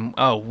introduced, and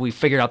we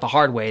figured out the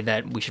hard way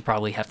that we should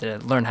probably have to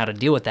learn how to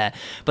deal with that.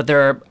 But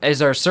is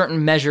there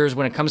certain measures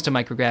when it comes to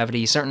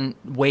microgravity, certain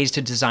ways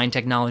to design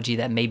technology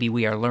that maybe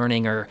we are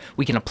learning or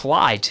we can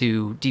apply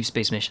to deep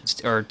space missions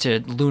or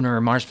to lunar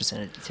or Mars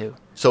vicinity too?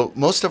 So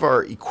most of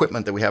our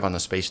equipment that we have on the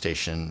space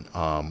station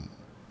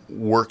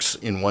works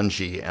in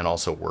 1G and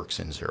also works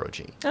in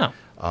 0G.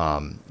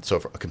 So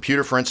if a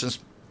computer, for instance,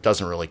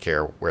 doesn't really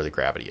care where the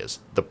gravity is.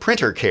 The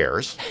printer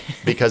cares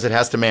because it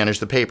has to manage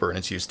the paper, and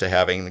it's used to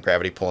having the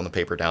gravity pulling the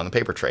paper down the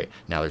paper tray.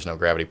 Now there's no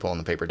gravity pulling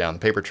the paper down the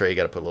paper tray. You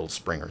got to put a little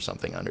spring or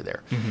something under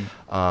there.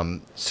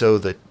 So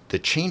the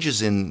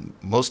changes in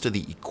most of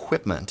the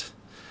equipment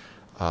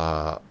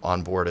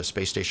on board a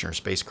space station or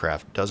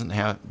spacecraft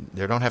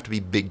there don't have to be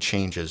big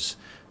changes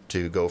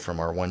to go from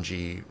our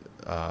 1G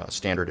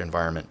standard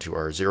environment to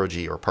our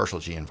 0G or partial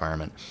G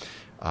environment,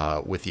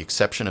 with the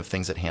exception of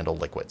things that handle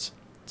liquids.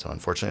 So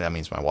unfortunately, that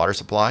means my water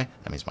supply,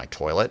 that means my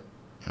toilet.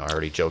 I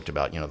already joked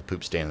about, the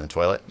poop staying in the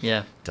toilet.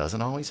 Yeah.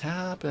 Doesn't always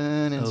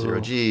happen in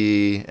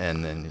 0G.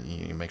 And then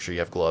you make sure you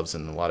have gloves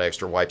and a lot of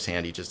extra wipes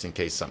handy just in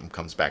case something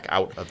comes back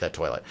out of that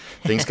toilet.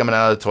 Things coming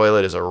out of the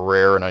toilet is a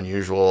rare and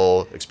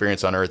unusual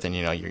experience on Earth. And,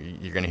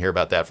 you're going to hear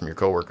about that from your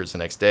coworkers the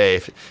next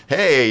day.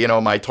 Hey,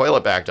 my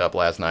toilet backed up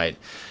last night.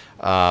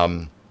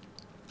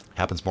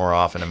 Happens more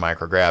often in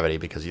microgravity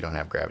because you don't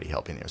have gravity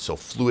helping there. So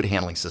fluid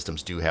handling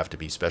systems do have to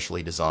be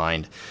specially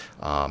designed.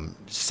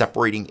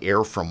 Separating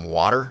air from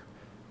water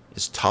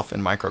is tough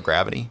in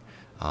microgravity.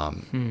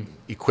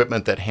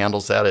 Equipment that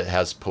handles that, it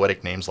has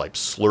poetic names like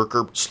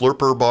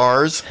slurper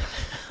bars.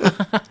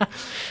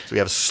 So we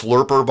have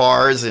slurper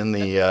bars in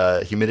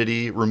the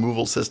humidity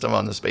removal system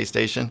on the space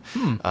station.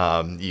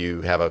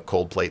 You have a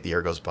cold plate, the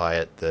air goes by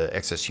it, the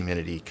excess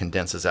humidity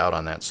condenses out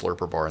on that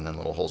slurper bar, and then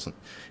little holes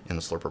in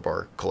the slurper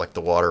bar collect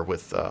the water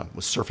with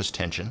surface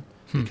tension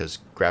because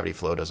gravity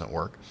flow doesn't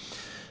work.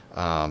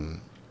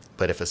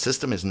 But if a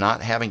system is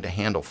not having to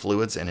handle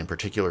fluids, and in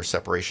particular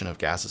separation of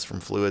gases from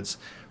fluids,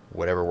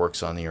 whatever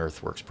works on the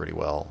Earth works pretty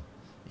well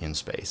in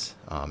space.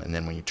 And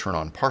then when you turn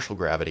on partial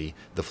gravity,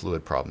 the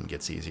fluid problem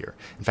gets easier.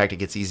 In fact, it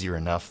gets easier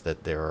enough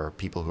that there are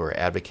people who are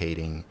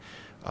advocating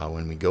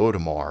when we go to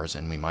Mars,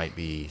 and we might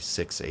be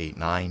 6, 8,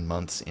 9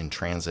 months in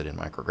transit in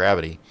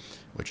microgravity,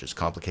 which is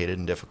complicated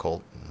and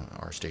difficult.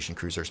 Our station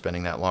crews are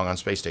spending that long on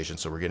space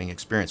stations, so we're getting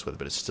experience with it,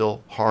 but it's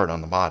still hard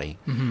on the body.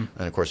 Mm-hmm.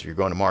 And of course, if you're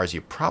going to Mars,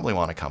 you probably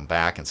want to come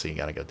back, and so you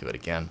got to go do it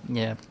again.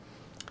 Yeah.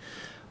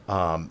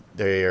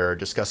 They are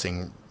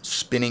discussing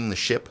spinning the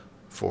ship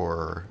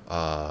for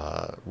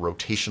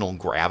rotational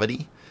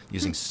gravity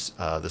using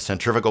the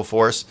centrifugal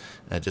force.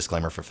 A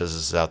disclaimer for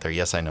physicists out there,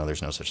 yes, I know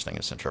there's no such thing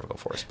as centrifugal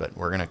force, but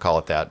we're going to call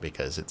it that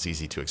because it's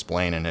easy to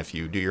explain, and if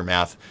you do your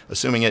math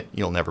assuming it,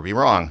 you'll never be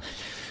wrong.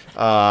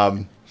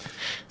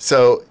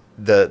 So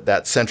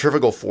that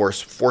centrifugal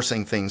force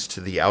forcing things to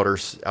the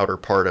outer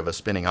part of a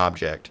spinning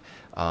object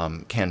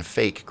can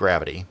fake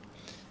gravity.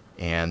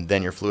 And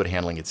then your fluid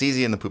handling gets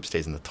easy, and the poop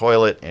stays in the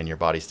toilet, and your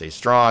body stays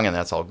strong, and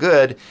that's all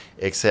good,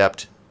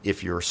 except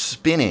if you're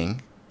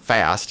spinning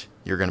fast,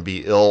 you're going to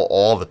be ill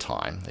all the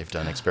time. They've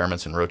done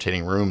experiments in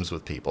rotating rooms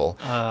with people,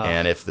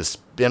 and if the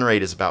spin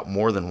rate is about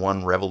more than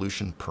 1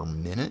 revolution per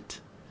minute,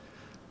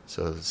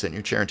 so sit in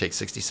your chair and take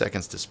 60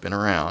 seconds to spin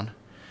around,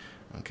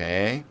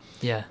 okay?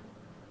 Yeah.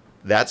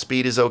 That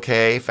speed is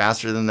okay.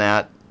 Faster than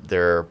that,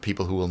 there are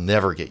people who will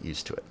never get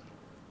used to it.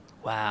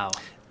 Wow.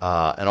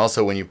 And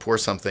also, when you pour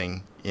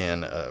something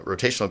in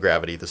rotational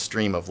gravity, the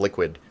stream of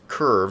liquid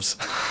curves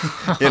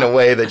in a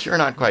way that you're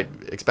not quite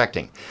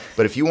expecting.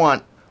 But if you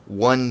want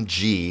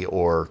 1G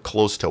or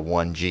close to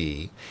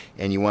 1G,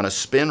 and you want a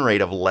spin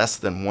rate of less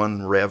than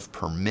 1 rev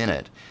per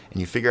minute, and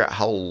you figure out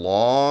how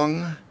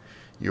long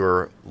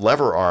your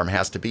lever arm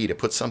has to be to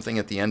put something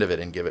at the end of it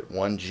and give it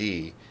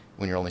 1G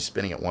when you're only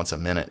spinning it once a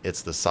minute,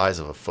 it's the size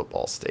of a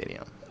football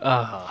stadium.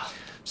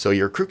 So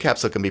your crew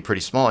capsule can be pretty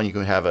small, and you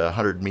can have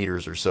 100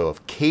 meters or so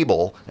of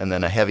cable and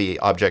then a heavy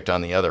object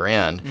on the other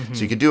end. Mm-hmm.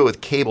 So you could do it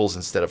with cables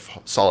instead of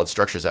solid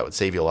structures. That would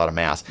save you a lot of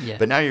mass. Yeah.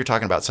 But now you're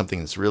talking about something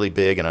that's really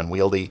big and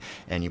unwieldy,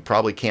 and you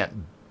probably can't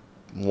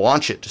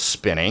launch it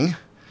spinning.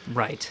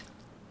 Right.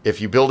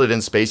 If you build it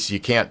in space, you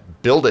can't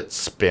build it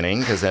spinning,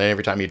 because then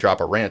every time you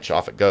drop a wrench,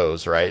 off it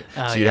goes, right?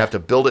 So you'd have to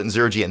build it in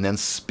 0G and then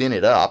spin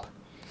it up.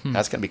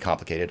 That's going to be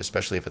complicated,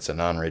 especially if it's a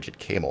non-rigid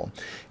cable.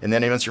 And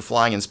then once you're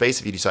flying in space,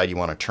 if you decide you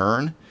want to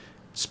turn,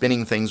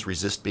 spinning things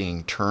resist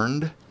being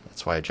turned.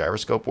 That's why a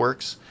gyroscope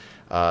works.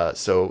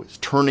 So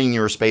turning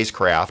your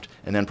spacecraft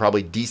and then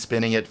probably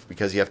de-spinning it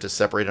because you have to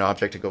separate an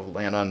object to go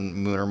land on the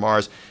Moon or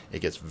Mars, it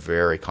gets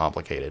very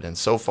complicated. And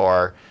so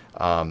far,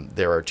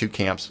 there are 2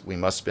 camps. We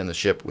must spin the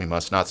ship. We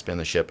must not spin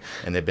the ship.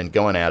 And they've been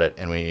going at it,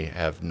 and we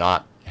have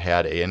not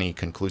had any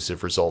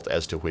conclusive result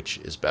as to which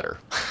is better.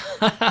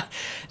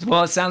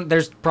 Well,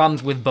 there's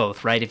problems with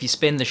both, right? If you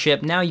spin the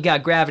ship, now you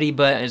got gravity,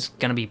 but it's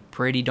going to be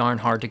pretty darn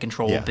hard to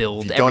control,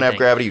 build, if you don't have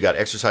gravity, you got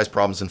exercise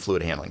problems and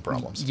fluid handling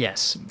problems.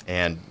 Yes.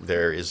 And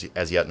there is,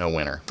 as yet, no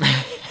winner.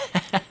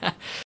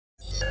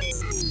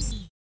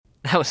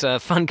 That was a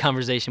fun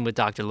conversation with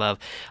Dr. Love.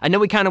 I know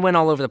we kind of went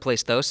all over the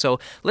place, though,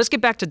 so let's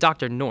get back to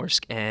Dr.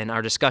 Norsk and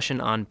our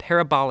discussion on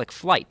parabolic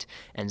flight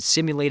and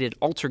simulated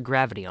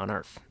ultragravity on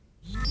Earth.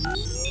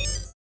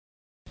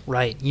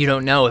 Right. You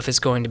don't know if it's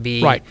going to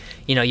be, right.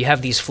 You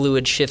have these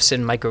fluid shifts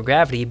in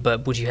microgravity,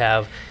 but would you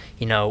have,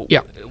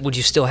 would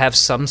you still have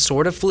some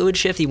sort of fluid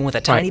shift even with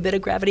a tiny bit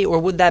of gravity, or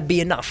would that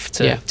be enough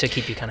to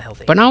keep you kind of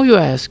healthy? But now you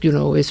ask,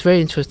 it's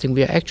very interesting.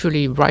 We are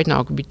actually right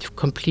now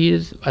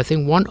completed, I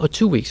think 1 or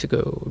 2 weeks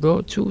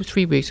ago, 2,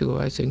 3 weeks ago,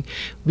 I think,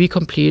 we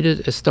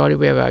completed a study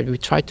where we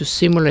tried to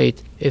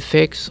simulate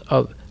effects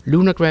of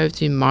lunar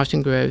gravity,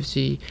 Martian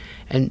gravity,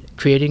 and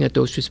creating a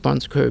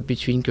dose-response curve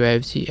between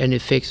gravity and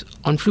effects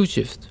on fluid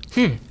shift.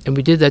 And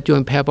we did that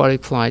during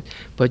parabolic flight,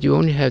 but you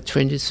only have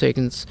 20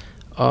 seconds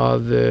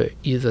of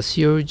either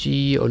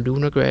 0G or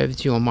lunar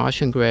gravity or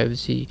Martian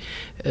gravity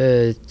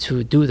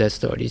to do that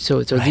study.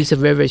 So these are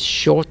very, very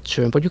short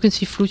term, but you can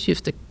see fluid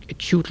shift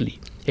acutely.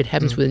 It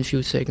happens within a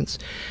few seconds.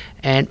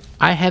 And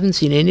I haven't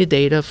seen any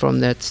data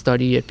from that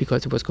study yet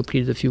because it was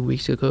completed a few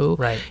weeks ago.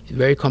 Right. It's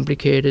very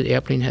complicated.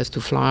 Airplane has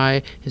to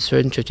fly in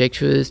certain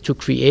trajectories to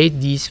create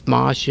these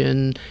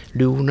Martian,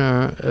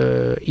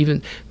 lunar,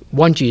 even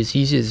 1G is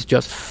easy, it's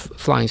just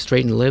flying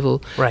straight and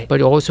level. Right.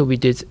 But also we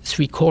did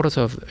 3/4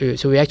 of,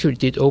 so we actually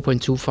did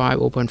 0.25,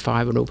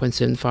 0.5, and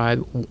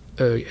 0.75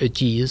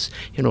 Gs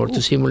in order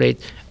to simulate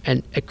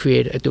and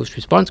create a dose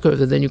response curve,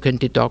 and then you can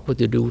deduct what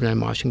the lunar and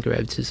Martian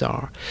gravities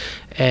are.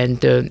 And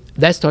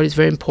that study is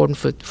very important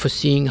for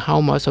seeing how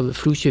much of a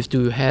fluid shift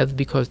do you have,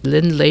 because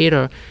then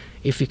later,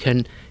 if we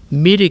can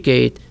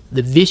mitigate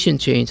the vision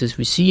changes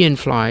we see in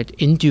flight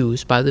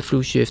induced by the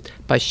fluid shift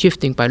by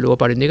shifting by lower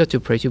body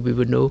negative pressure, we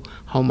would know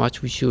how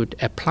much we should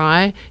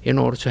apply in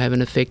order to have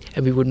an effect,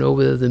 and we would know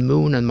whether the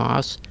Moon and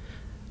Mars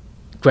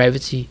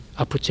gravity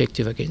are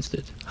protective against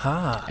it.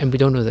 Ah. And we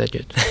don't know that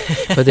yet.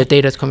 But the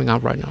data is coming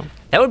out right now.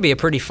 That would be a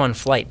pretty fun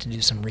flight to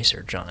do some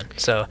research on.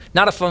 So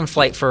not a fun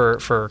flight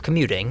for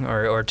commuting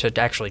or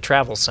to actually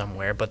travel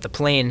somewhere, but the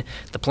plane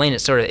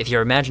is sort of, if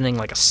you're imagining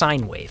like a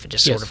sine wave, it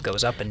just sort of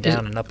goes up and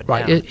down and up and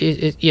right. down.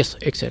 Yes,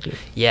 exactly.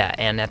 Yeah,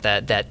 and at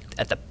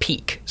the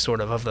peak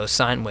sort of those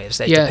sine waves,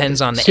 that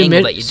depends on the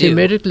angle that you do.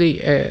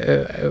 Symmetrically,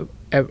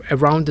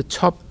 around the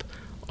top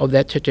of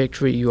that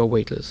trajectory, you are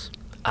weightless.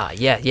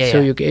 Yeah.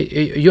 So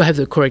you have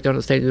the correct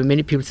understanding.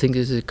 Many people think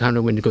this is kind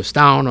of when it goes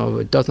down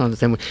or it doesn't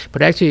understand,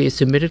 but actually it's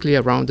symmetrically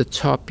around the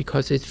top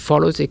because it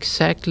follows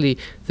exactly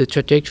the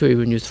trajectory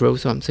when you throw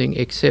something,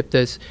 except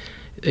as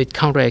it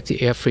counteracts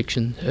the air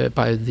friction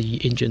by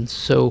the engines.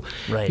 So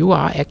you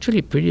are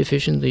actually pretty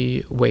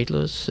efficiently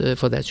weightless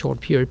for that short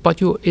period.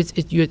 But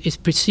it's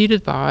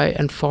preceded by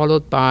and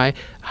followed by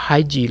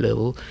high G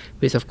level,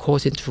 which of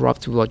course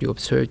interrupts what you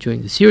observe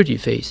during the zero-G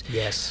phase.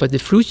 Yes. But the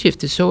fluid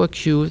shift is so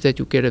acute that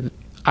you get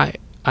I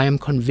am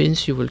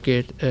convinced you will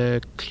get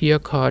a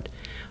clear-cut,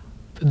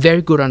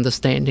 very good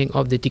understanding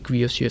of the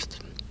degree of shift,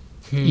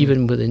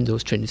 even within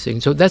those 20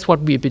 seconds. So that's what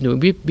we've been doing.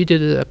 We did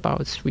it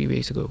about 3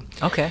 weeks ago.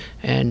 Okay.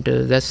 And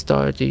that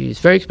study is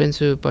very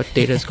expensive, but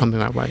data is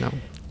coming out right now.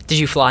 Did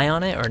you fly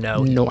on it or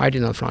no? No, I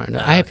did not fly on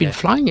it. I have been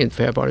flying in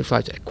parabolic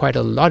flights quite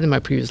a lot in my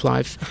previous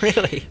life.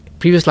 Really?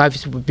 Previous life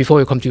is before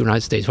you come to the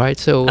United States, right?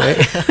 So,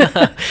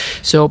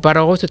 but I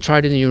also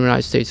tried it in the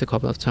United States a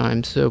couple of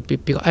times. So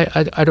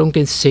I don't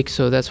get sick,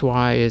 so that's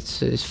why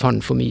it's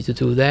fun for me to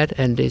do that,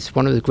 and it's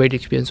one of the great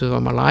experiences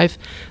of my life.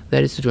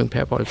 That is doing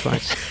parabolic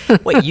flights.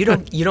 Wait, you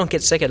don't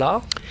get sick at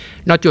all?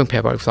 Not during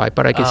parabolic flight,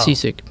 but I get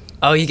seasick.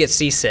 Oh, you get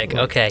seasick.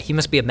 Okay, you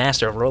must be a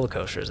master of roller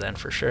coasters then,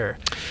 for sure.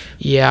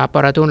 Yeah,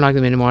 but I don't like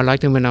them anymore. I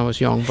liked them when I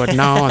was young, but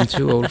now I'm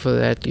too old for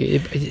that.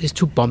 It's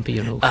too bumpy,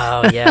 you know.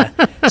 Oh yeah.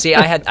 See,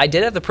 I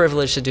did have the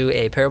privilege to do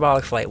a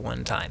parabolic flight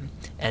one time,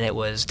 and it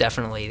was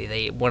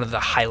definitely one of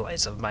the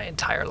highlights of my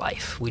entire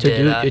life.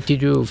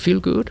 Did you feel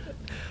good?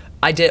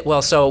 I did.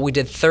 Well, so we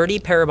did 30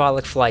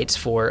 parabolic flights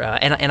for,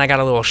 and I got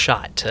a little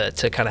shot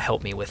to kind of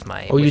help me with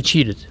my. Oh, you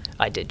cheated.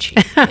 I did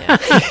cheat,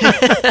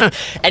 yeah.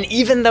 And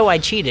even though I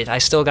cheated, I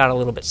still got a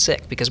little bit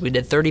sick because we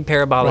did 30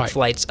 parabolic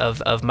flights of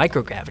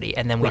microgravity,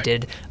 and then we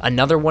did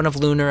another one of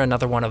lunar,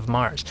 another one of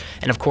Mars.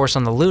 And of course,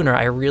 on the lunar,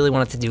 I really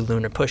wanted to do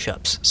lunar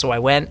push-ups. So I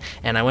went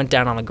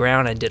down on the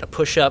ground and did a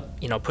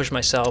push-up, pushed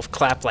myself,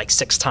 clapped like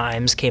 6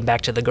 times, came back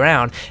to the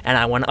ground, and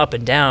I went up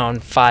and down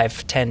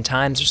 5-10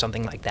 times or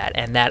something like that.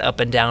 And that up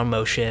and down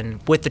motion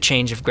with the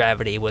change of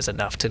gravity was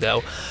enough to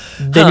go,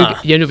 Then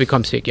you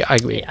become sick. Yeah, I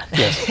agree.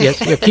 Yeah.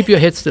 Yes. Keep your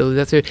head still.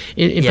 That's it.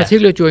 In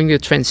particular during the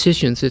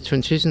transitions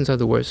are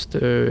the worst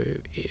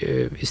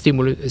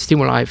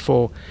stimuli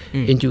for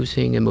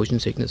inducing motion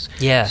sickness.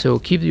 Yeah. So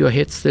keep your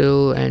head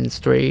still and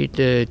straight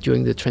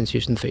during the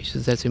transition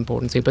phases. That's the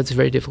important thing, but it's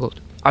very difficult.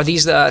 Are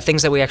these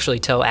things that we actually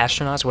tell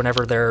astronauts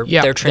whenever they're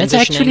transitioning?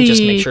 Actually,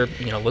 just make sure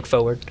look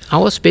forward.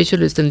 Our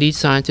specialist and lead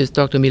scientist,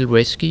 Dr. Emil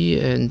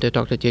Reski and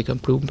Dr.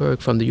 Jacob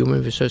Bloomberg from the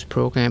Human Research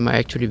Program, are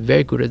actually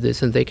very good at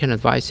this, and they can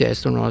advise the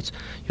astronauts,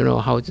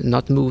 how to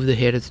not move the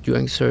head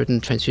during certain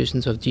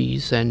transitions of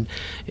Gs, and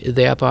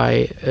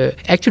thereby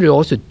actually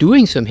also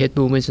doing some head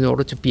movements in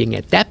order to being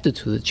adapted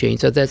to the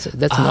change. So that's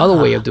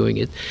another way of doing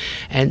it,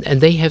 and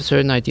they have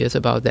certain ideas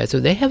about that.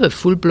 So they have a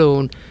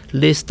full-blown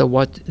list of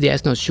what the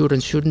astronauts should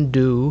and shouldn't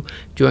do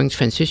during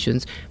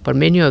transitions, but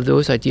many of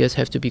those ideas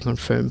have to be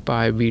confirmed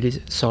by really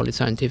solid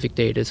scientific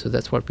data. So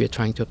that's what we are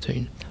trying to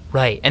obtain.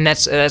 Right, and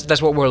that's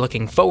what we're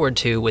looking forward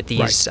to with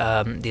these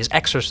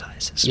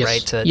exercises,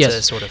 right?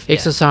 To sort of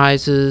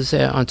exercises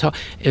on top,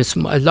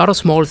 a lot of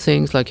small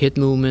things like head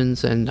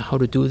movements and how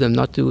to do them,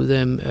 not do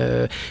them.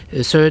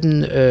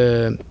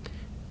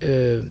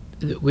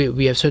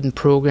 We have certain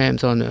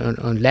programs on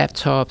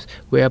laptops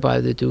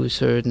whereby they do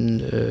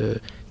certain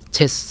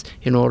tests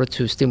in order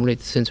to stimulate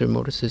the sensory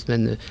motor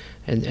system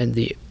and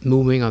the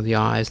moving of the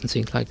eyes and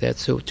things like that.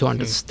 So to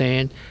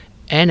understand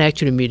and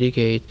actually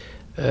mitigate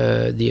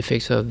the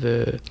effects of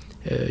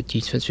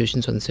these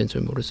transitions on the sensory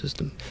motor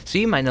system. So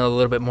you might know a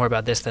little bit more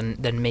about this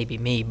than maybe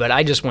me, but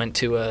I just went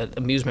to an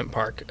amusement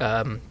park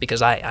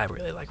because I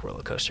really like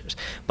roller coasters.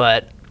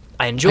 But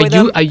I enjoy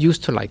them. I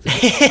used to like them.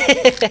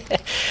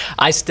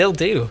 I still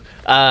do.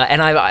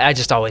 And I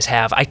just always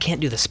have. I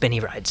can't do the spinny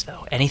rides,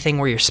 though. Anything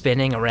where you're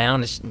spinning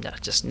around is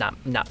just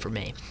not for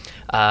me.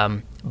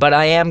 But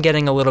I am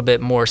getting a little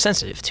bit more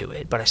sensitive to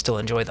it, but I still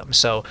enjoy them.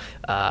 So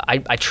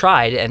I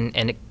tried,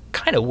 and it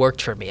kind of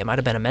worked for me. It might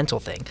have been a mental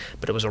thing,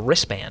 but it was a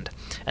wristband.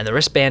 And the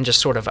wristband just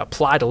sort of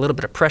applied a little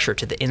bit of pressure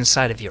to the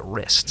inside of your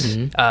wrist.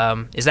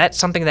 Mm-hmm. Is that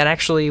something that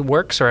actually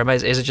works, or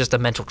is it just a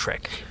mental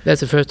trick?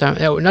 That's the first time.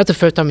 Not the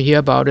first time I hear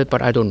about it,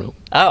 but I don't know.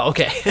 Oh,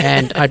 okay.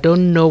 And I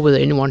don't know whether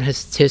anyone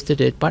has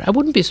tested it, but I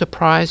wouldn't be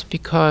surprised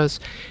because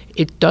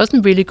it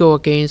doesn't really go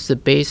against the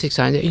basic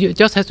science. It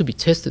just has to be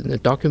tested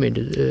and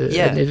documented.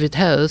 And if it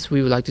has,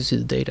 we would like to see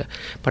the data.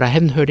 But I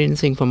haven't heard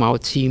anything from our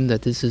team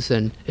that this is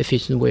an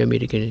efficient way of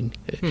mitigating.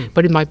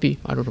 But it might be.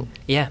 I don't know.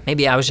 Yeah,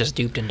 maybe I was just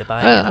duped into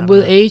buying it.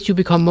 With age, you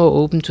become more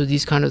open to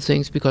these kind of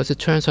things because it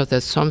turns out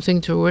there's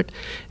something to it.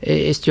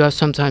 It's just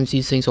sometimes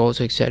these things are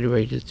also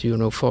exaggerated,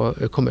 for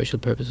commercial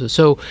purposes.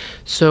 So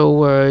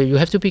you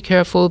have to be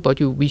careful, but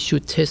we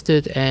should test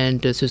it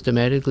and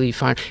systematically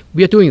find.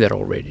 We are doing that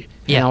already,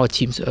 and our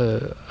teams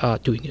are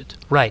doing it.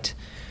 Right.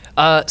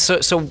 So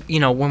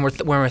when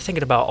we're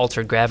thinking about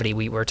altered gravity,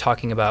 we were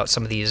talking about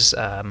some of these.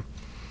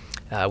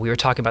 We were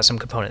talking about some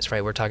components,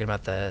 right? We're talking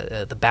about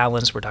the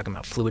balance. We're talking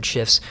about fluid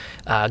shifts.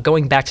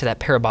 Going back to that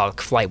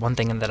parabolic flight, one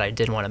thing that I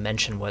did want to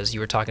mention was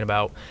you were talking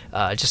about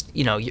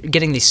you're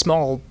getting these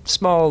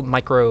small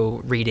micro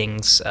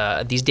readings,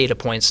 these data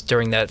points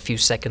during that few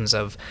seconds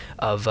of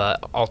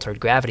altered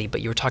gravity.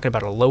 But you were talking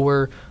about a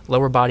lower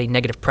body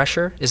negative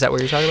pressure. Is that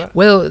what you're talking about?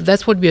 Well,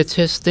 that's what we are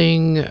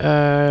testing.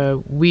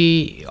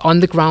 We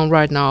on the ground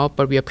right now,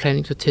 but we are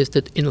planning to test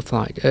it in a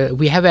flight.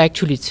 We have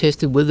actually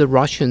tested with the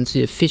Russians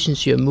the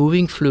efficiency of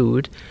moving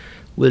fluid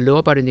with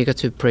lower body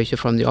negative pressure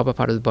from the upper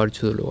part of the body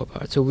to the lower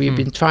part. So we've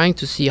been trying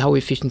to see how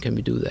efficient can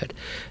we do that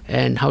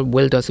and how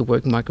well does it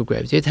work in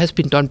microgravity. It has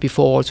been done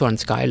before also on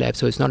Skylab,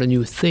 so it's not a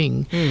new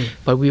thing.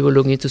 But we were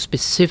looking into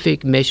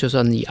specific measures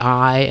on the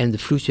eye and the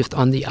fluid shift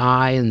on the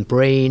eye and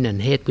brain and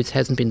head, which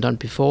hasn't been done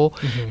before.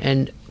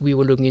 And we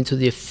were looking into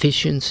the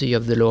efficiency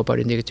of the lower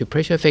body negative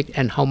pressure effect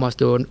and how much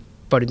lower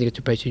body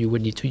negative pressure you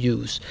would need to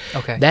use.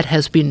 Okay. That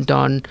has been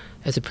done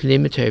as a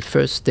preliminary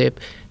first step.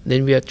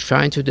 Then we are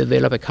trying to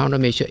develop a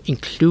countermeasure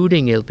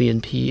including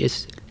LBNP.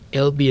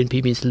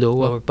 LBNP means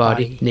lower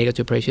body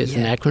negative pressure. It's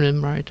an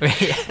acronym, right?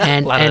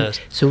 And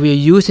so we are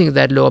using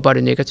that lower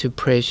body negative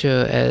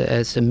pressure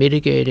as a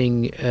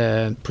mitigating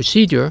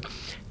procedure,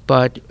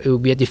 but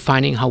we are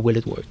defining how well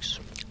it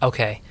works.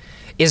 Okay.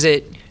 Is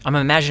it? I'm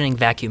imagining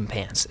vacuum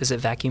pants. Is it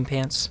vacuum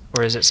pants,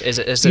 or is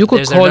it? You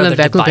could call them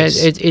vacuum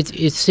device? pants.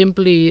 It's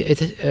simply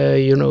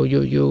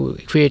you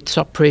create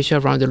sub pressure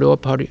around the lower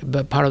part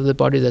of the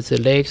body, that's the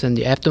legs and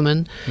the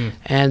abdomen,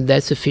 and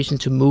that's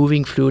sufficient to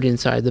moving fluid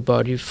inside the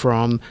body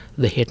from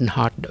the head and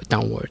heart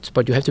downwards.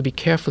 But you have to be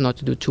careful not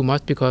to do too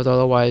much because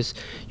otherwise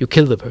you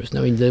kill the person.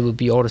 I mean, they will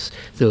be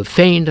they'll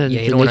faint and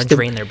you don't want to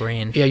drain their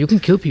brain. Yeah, you can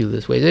kill people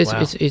this way.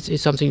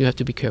 It's something you have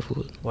to be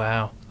careful with.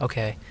 Wow.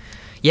 Okay.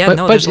 Yeah,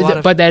 there's a lot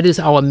of... But that is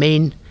our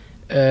main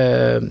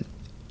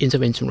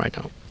intervention right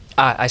now.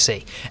 I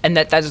see, and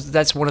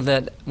that's one of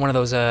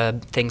those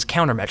things,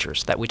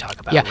 countermeasures that we talk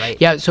about, right?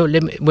 Yeah. So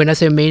when I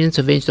say main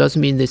intervention, doesn't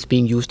mean it's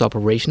being used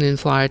operationally in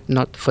flight,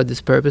 not for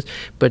this purpose,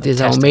 but it's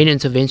our main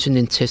intervention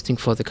in testing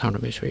for the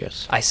countermeasure.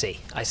 Yes. I see.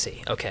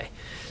 Okay.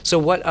 So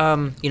what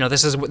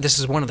this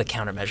is one of the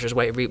countermeasures.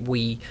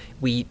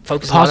 We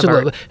focus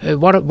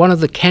one of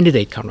the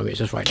candidate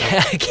countermeasures right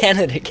now.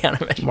 Candidate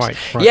countermeasures.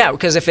 Right. Yeah,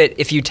 because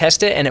if you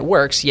test it and it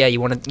works,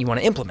 you want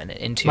to implement it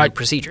into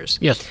procedures.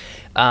 Yes.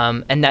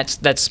 And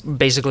that's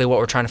basically what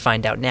we're trying to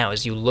find out now.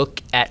 Is you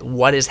look at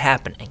what is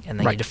happening and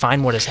then you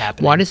define what is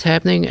happening. What is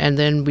happening, and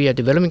then we are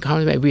developing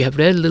countermeasures. We have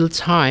very little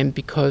time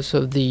because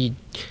of the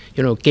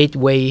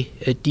Gateway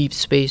deep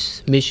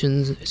space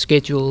missions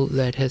schedule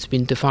that has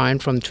been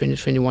defined from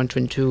 2021,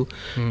 22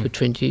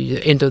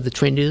 to end of the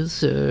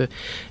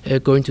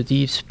 20s, going to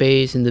deep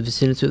space in the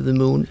vicinity of the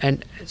moon.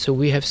 And so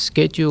we have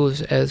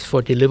schedules as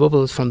for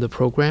deliverables from the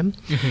program,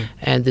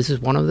 and this is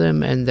one of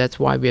them, and that's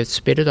why we have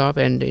sped it up.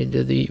 And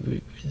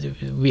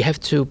we have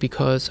to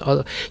because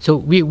so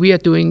we are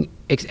doing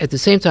at the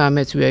same time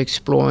as we are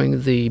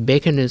exploring the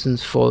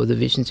mechanisms for the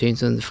vision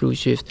change and the fluid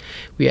shift,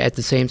 we are at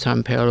the same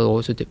time parallel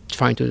also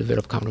trying to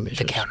develop countermeasures.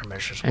 The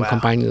countermeasures, and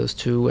combining those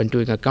two and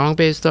doing a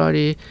ground-based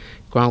study,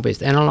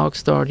 ground-based analog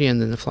study,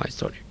 and then a flight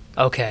study.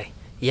 Okay.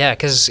 Yeah,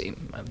 because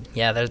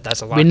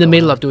that's a lot. We're in the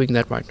middle of doing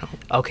that right now.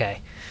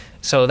 Okay.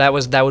 So that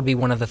would be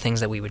one of the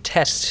things that we would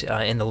test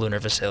in the lunar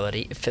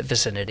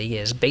vicinity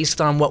is based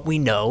on what we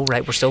know,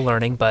 right? We're still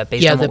learning, but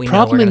based on what we know,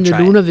 we're going to try.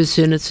 Yeah, the problem in the lunar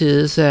vicinity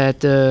is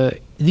that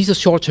these are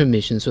short-term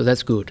missions, so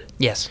that's good.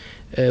 Yes.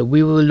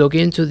 We will look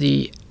into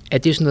the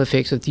additional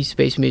effects of these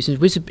space missions,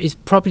 which is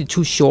probably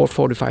too short,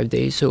 45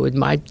 days, so it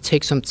might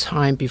take some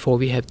time before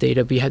we have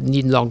data. We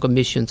need longer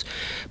missions.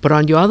 But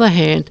on the other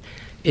hand,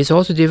 it's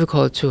also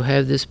difficult to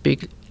have this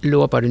big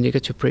lower body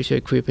negative pressure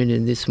equipment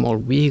in this small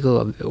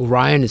vehicle.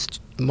 Orion is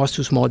much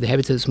too small, the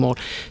habitat is small.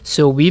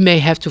 So we may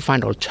have to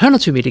find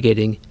alternative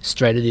mitigating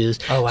strategies.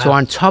 Oh, wow. So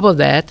on top of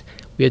that,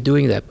 we are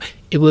doing that.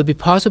 It will be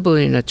possible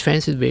in a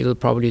transit vehicle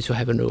probably to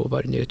have a lower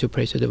body negative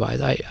pressure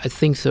device. I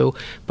think so,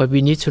 but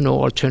we need to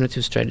know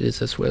alternative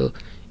strategies as well.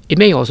 It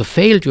may also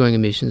fail during a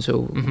mission,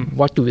 so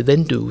what do we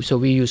then do? So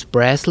we use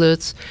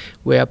bracelets,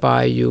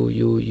 whereby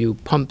you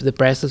pump the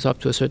bracelets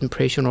up to a certain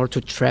pressure in order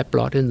to trap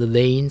blood in the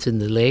veins, in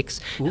the legs,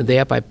 and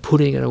thereby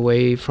putting it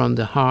away from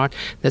the heart.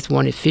 That's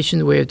one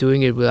efficient way of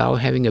doing it without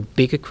having a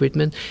big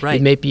equipment. Right.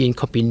 It may be in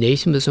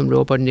combination with some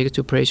lower body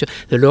negative pressure.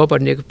 The lower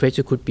body negative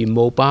pressure could be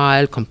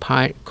mobile,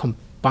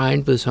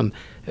 combined with some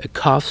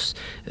cuffs,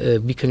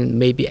 we can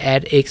maybe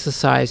add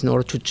exercise in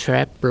order to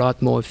trap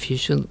blood more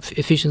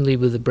efficiently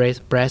with the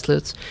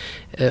bracelets,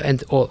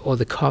 or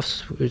the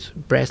cuffs. Which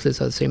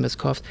bracelets are the same as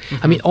cuffs.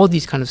 I mean, all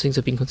these kind of things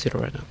are being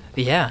considered right now.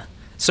 Yeah.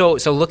 So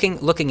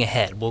looking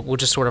ahead, we'll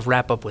just sort of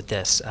wrap up with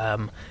this.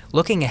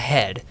 Looking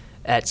ahead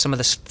at some of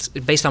the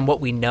based on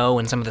what we know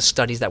and some of the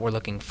studies that we're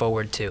looking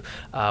forward to,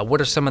 what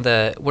are some of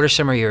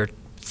your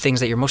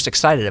things that you're most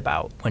excited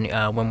about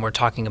when we're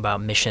talking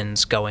about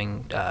missions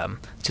going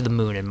to the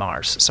moon and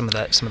Mars? Some of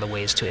the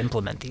ways to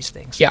implement these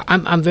things. Yeah,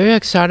 I'm very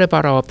excited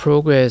about our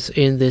progress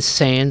in this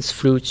SANS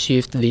fluid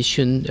shift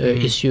vision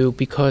issue,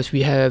 because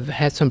we have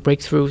had some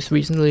breakthroughs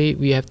recently.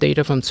 We have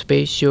data from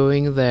space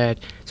showing that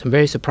some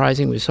very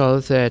surprising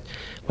results, that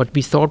what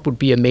we thought would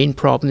be a main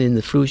problem in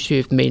the fluid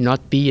shift may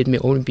not be. It may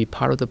only be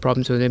part of the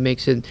problem, so that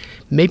makes it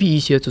maybe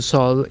easier to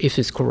solve if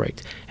it's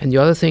correct. And the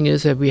other thing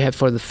is that we have,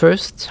 for the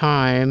first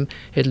time,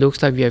 it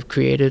looks like we have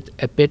created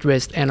a bed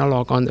rest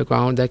analog on the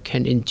ground that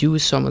can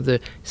induce some of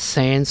the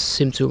SANS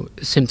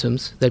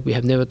symptoms that we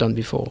have never done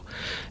before.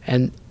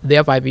 And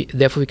therefore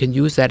we can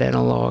use that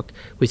analog,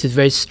 which is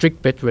very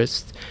strict bed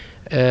rest.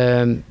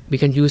 We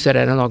can use that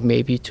analog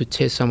maybe to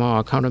test some of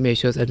our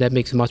countermeasures, and that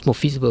makes it much more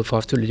feasible for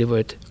us to deliver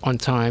it on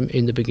time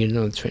in the beginning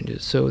of the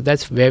trenches. So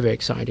that's very, very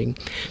exciting.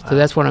 Wow. So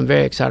that's what I'm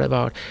very excited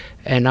about.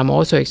 And I'm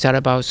also excited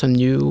about some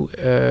new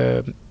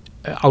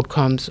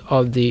outcomes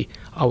of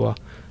our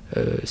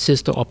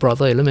sister or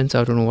brother elements,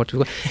 I don't know what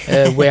to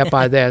call,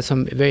 whereby there are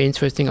some very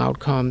interesting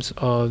outcomes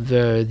of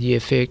the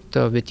effect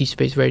of the deep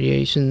space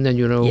radiation,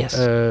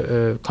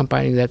 and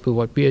combining that with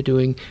what we are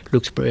doing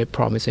looks very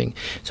promising.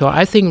 So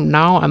I think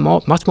now I'm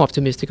much more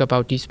optimistic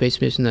about deep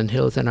space mission and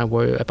health than I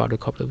were about a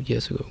couple of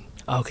years ago.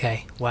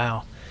 Okay,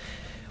 wow.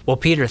 Well,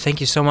 Peter,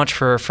 thank you so much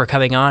for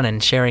coming on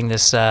and sharing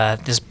this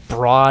this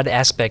broad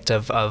aspect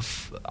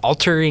of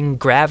altering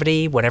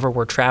gravity whenever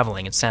we're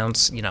traveling. It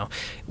sounds,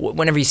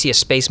 whenever you see a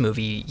space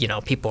movie,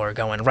 people are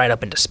going right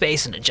up into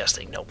space and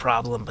adjusting, no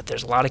problem. But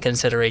there's a lot of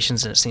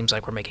considerations, and it seems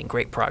like we're making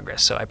great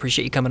progress. So I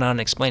appreciate you coming on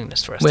and explaining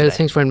this for us today. Well,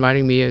 thanks for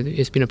inviting me.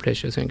 It's been a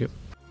pleasure. Thank you.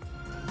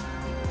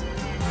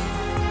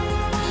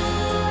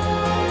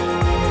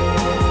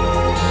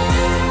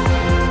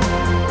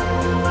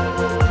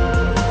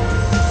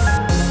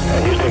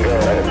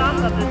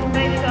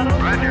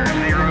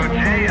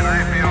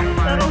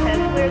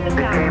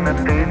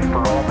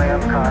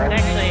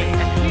 Actually,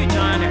 a huge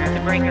honor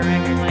to break a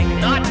record like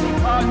this. Not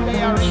because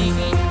they are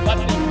easy, but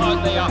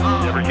because they are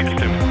hard. Never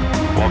keeps too.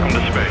 Welcome to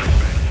space.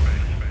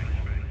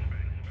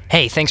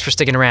 Hey, thanks for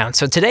sticking around.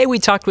 So today we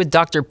talked with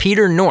Dr.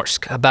 Peter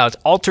Norsk about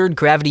altered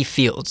gravity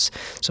fields.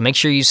 So make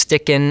sure you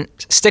stick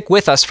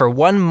with us for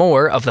one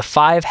more of the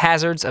 5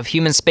 hazards of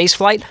human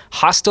spaceflight,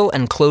 hostile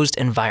and closed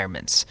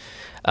environments.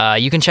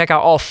 You can check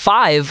out all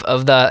 5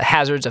 of the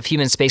Hazards of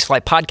Human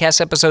Spaceflight podcast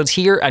episodes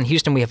here on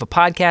Houston We Have a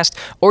Podcast,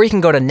 or you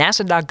can go to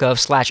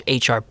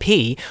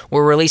nasa.gov/HRP.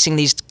 We're releasing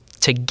these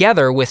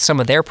together with some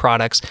of their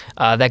products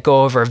that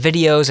go over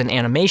videos and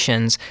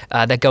animations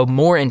that go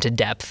more into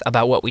depth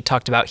about what we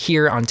talked about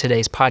here on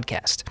today's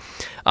podcast.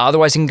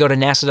 Otherwise, you can go to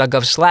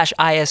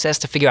nasa.gov/ISS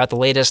to figure out the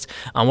latest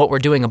on what we're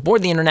doing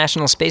aboard the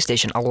International Space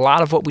Station. A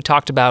lot of what we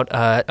talked about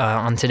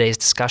on today's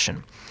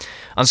discussion.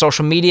 On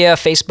social media,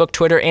 Facebook,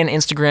 Twitter, and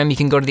Instagram, you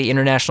can go to the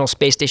International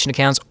Space Station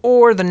accounts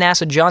or the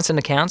NASA Johnson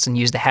accounts and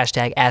use the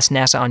hashtag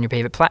AskNASA on your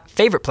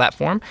favorite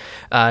platform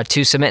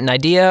to submit an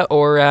idea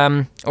or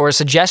a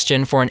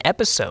suggestion for an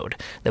episode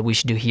that we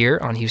should do here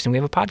on Houston We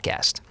Have a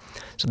Podcast.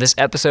 So this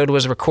episode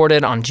was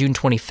recorded on June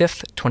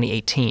 25th,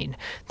 2018.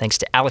 Thanks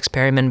to Alex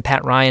Perryman,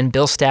 Pat Ryan,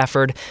 Bill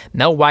Stafford,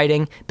 Mel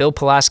Whiting, Bill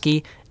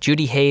Pulaski,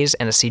 Judy Hayes,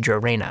 and Isidro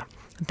Reyna.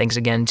 Thanks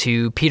again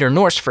to Peter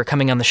Norsk for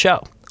coming on the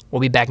show. We'll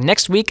be back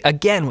next week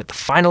again with the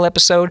final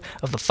episode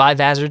of the 5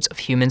 Hazards of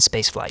Human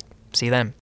Spaceflight. See you then.